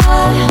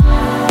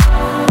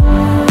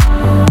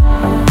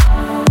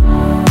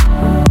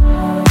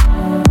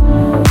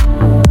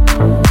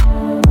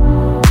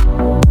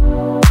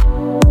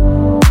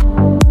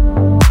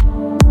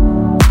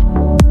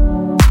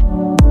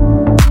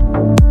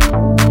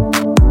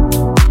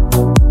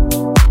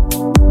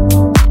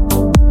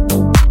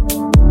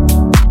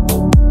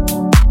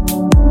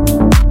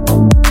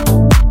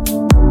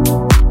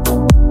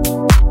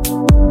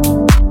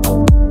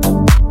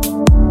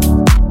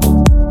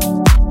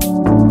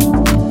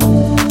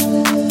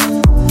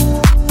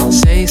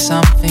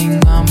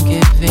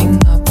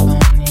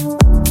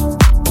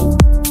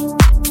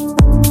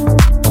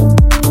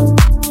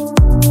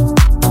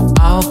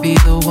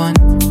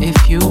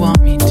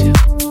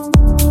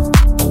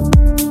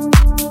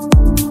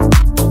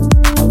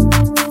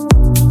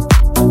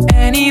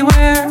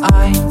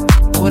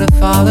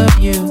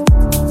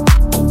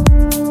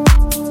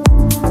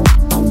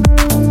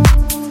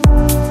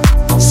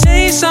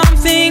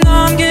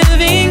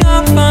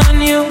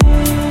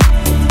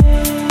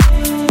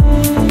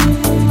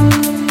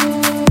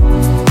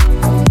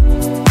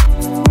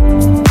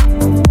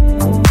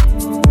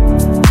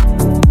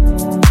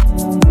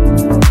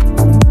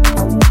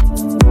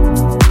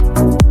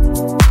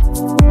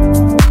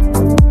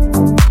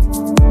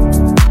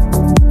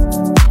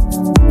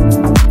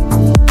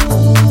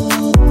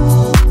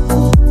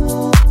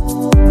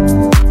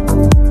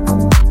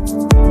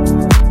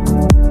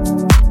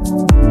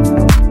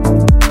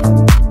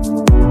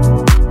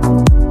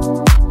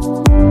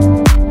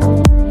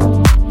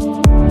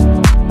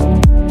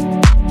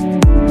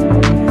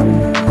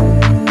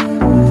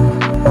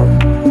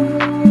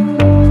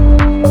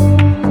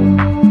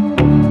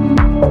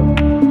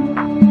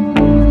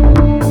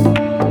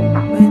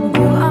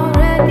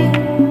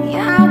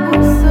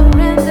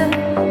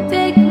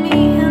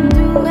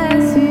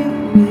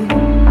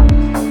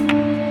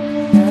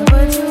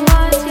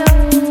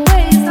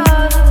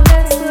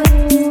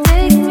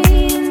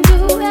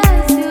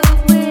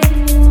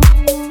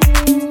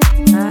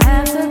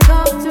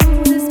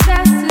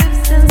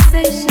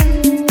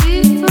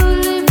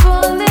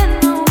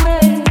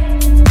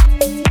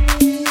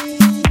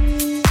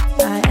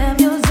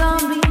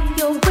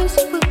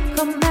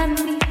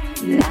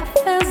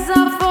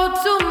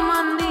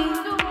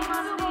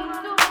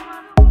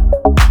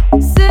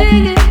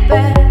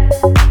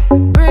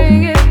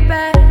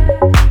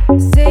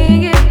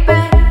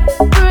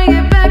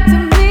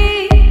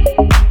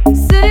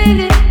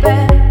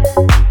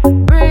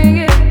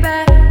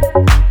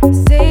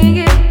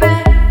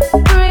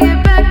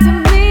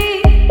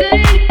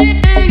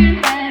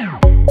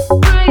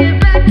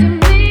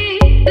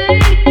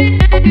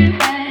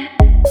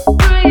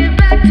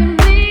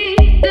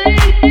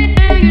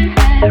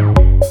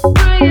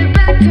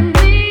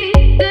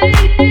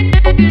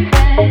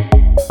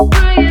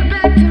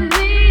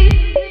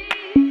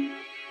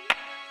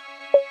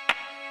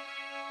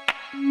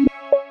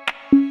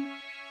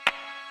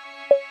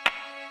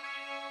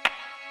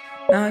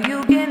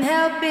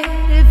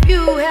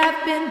you have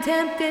been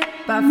tempted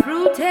by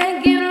fruit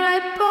hanging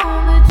ripe on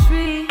the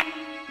tree,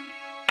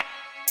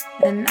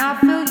 and I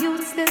feel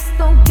useless,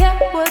 don't care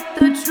what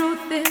the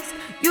truth is.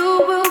 You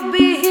will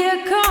be here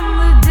come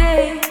the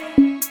day.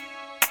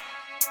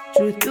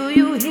 Truth, do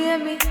you hear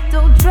me?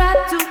 Don't try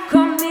to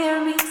come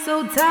near me. So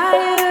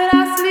tired,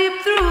 I sleep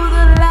through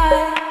the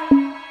light.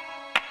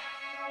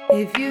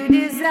 If you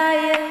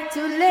desire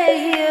to lay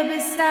here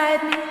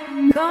beside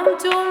me, come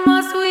to my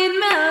sweet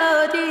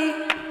melody.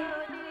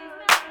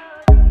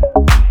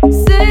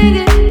 Sing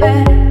it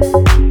back,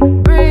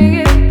 bring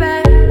it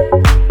back.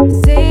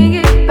 Sing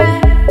it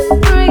back,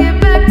 bring it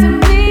back to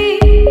me.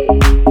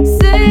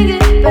 Sing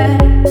it back,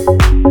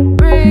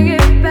 bring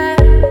it back.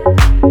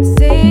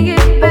 Sing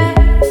it back,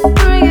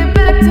 bring it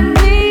back to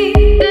me.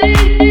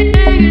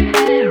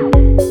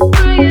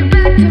 Bring it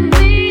back to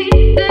me.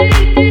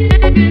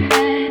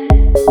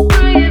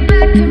 Bring it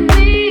back to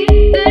me.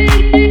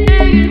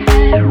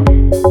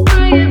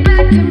 Bring it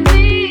back to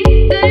me.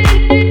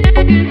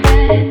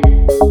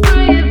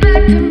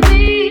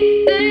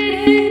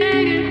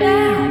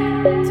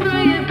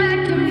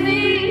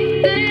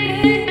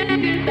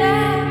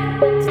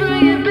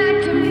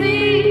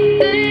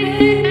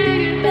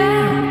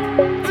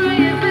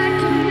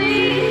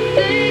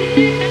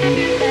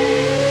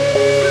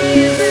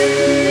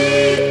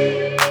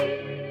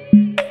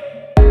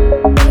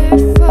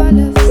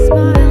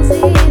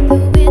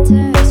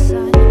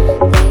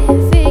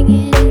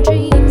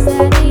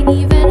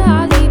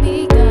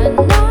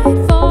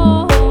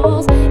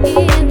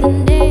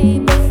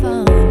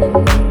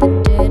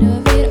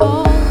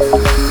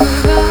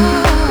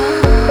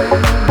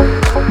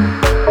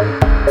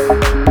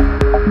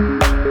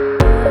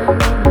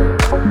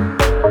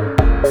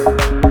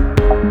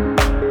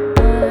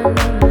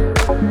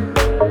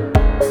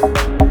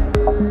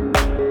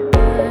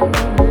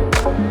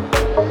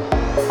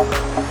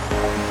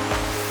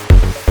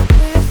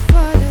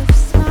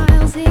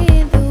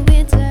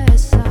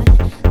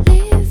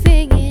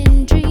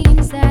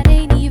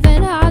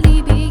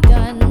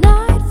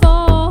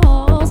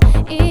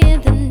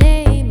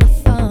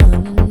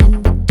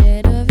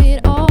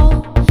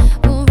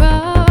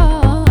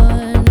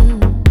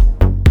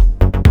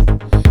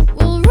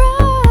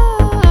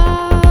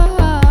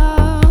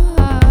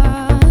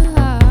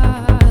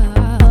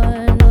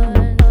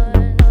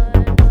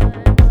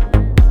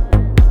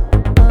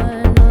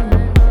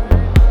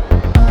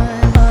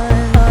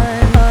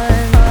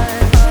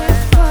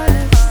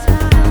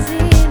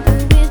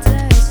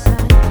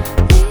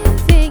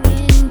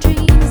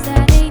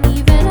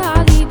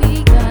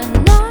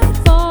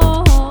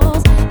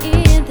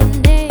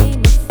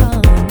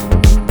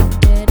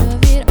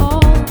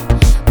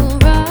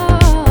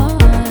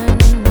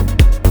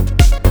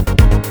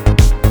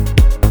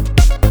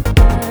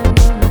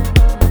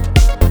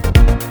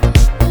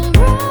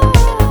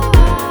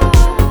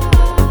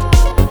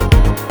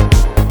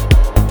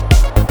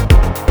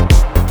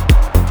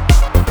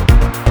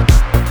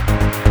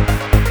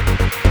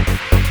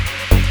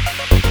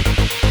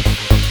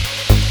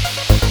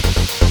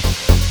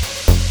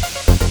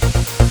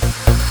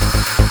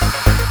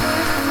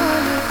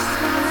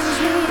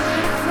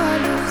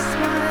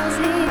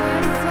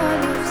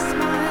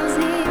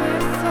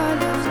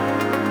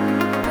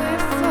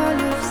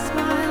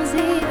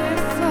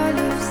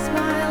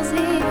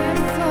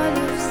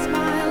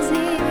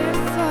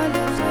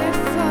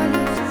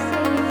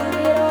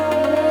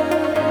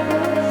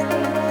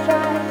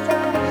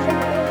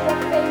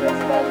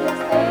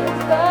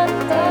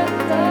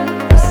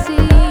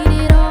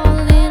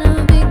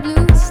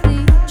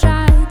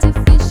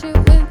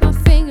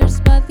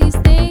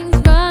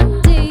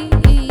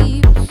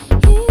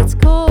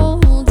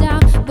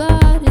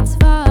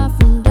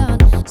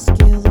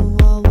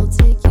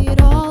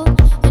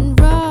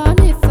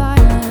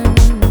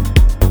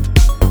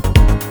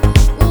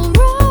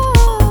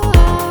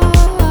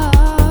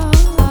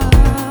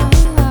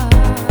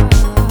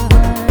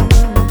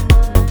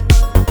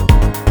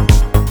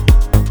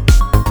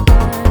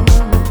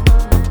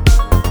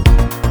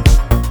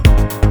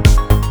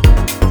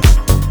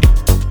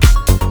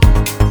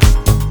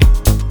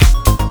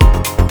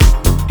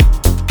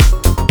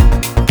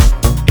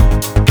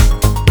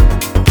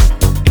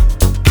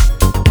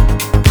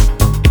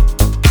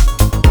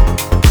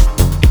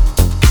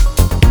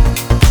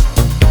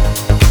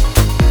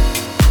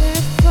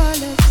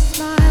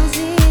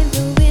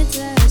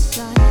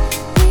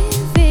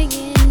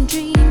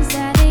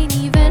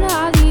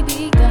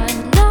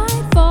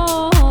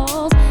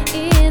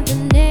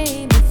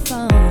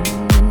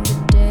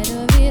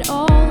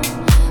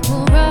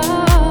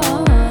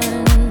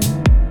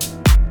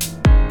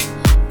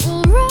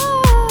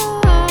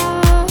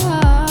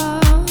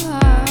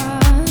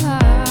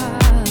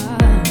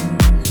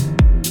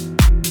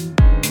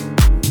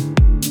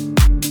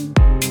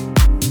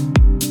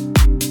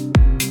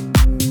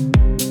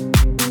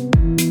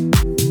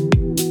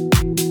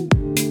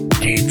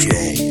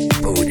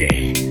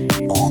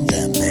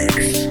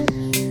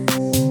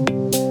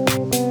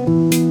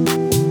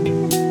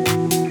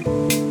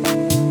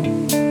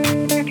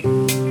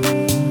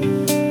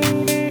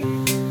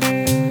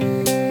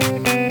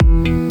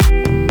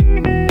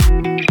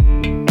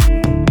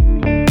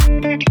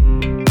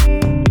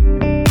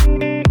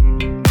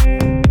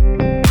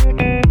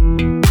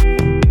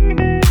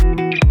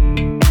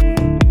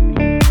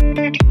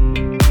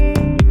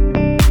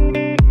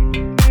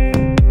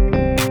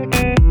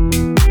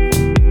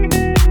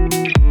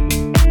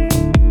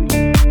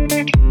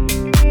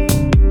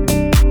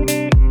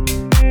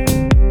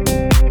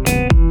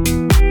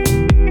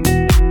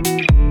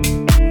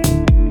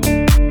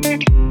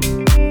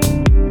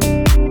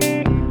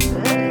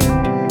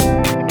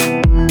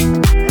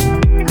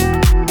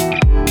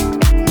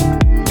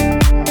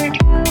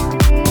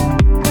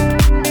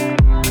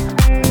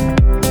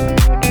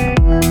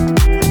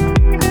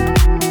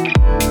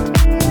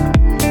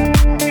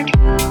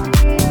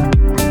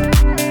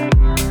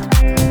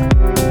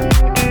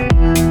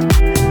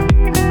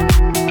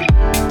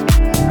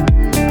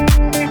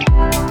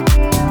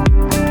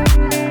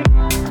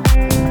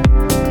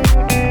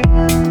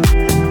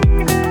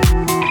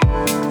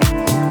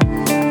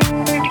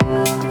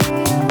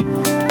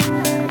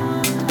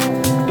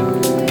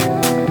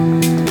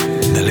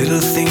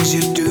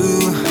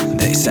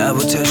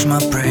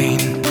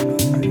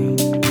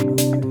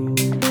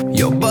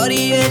 Your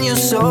body and your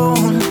soul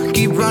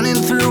keep running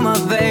through my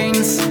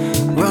veins,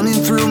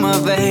 running through my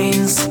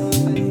veins.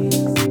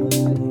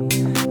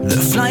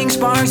 The flying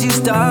sparks you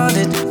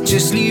started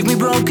just leave me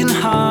broken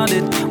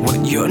hearted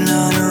when you're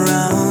not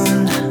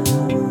around.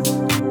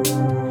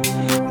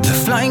 The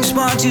flying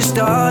sparks you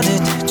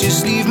started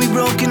just leave me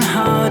broken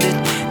hearted,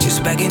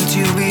 just begging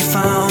to be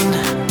found.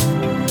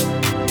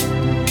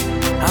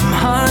 I'm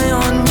high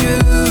on you,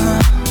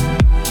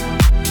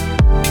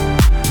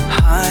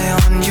 high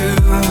on you.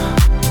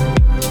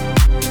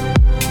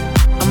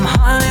 I'm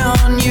high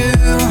on you,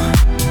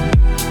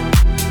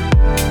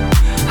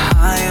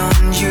 high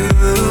on you.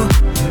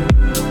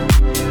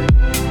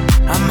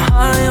 I'm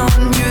high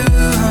on you,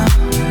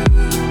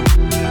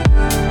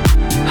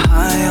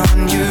 high on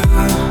you.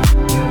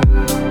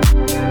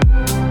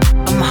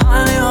 I'm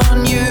high on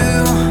you,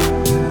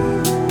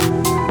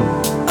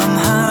 I'm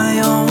high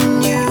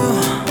on you.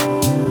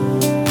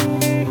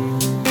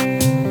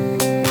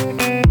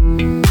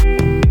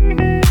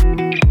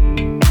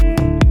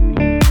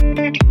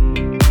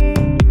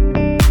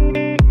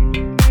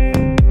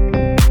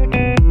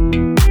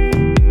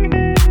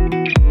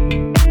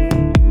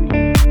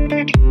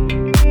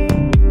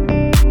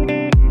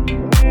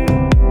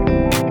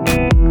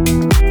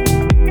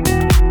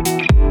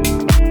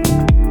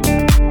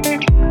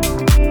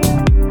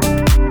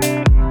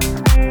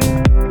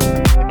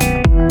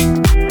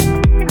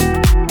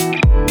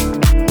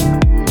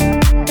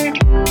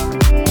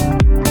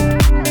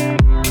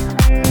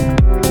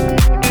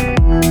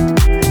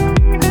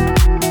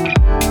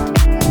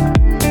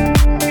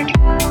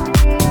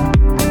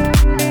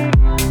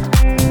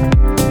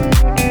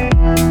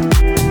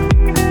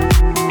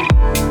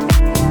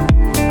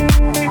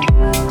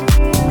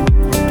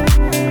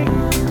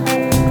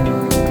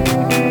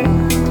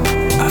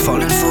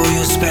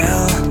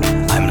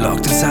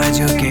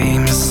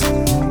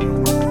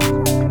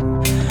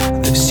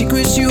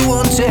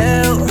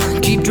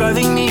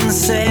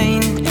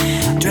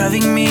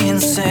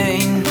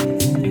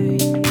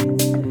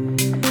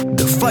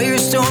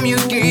 Firestorm you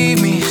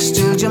gave me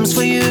still jumps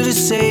for you to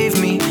save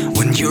me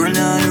when you're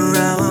not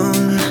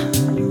around.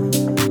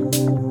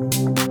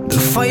 The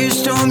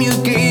firestorm you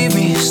gave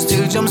me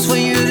still jumps for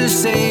you to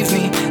save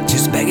me,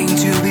 just begging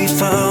to be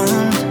found.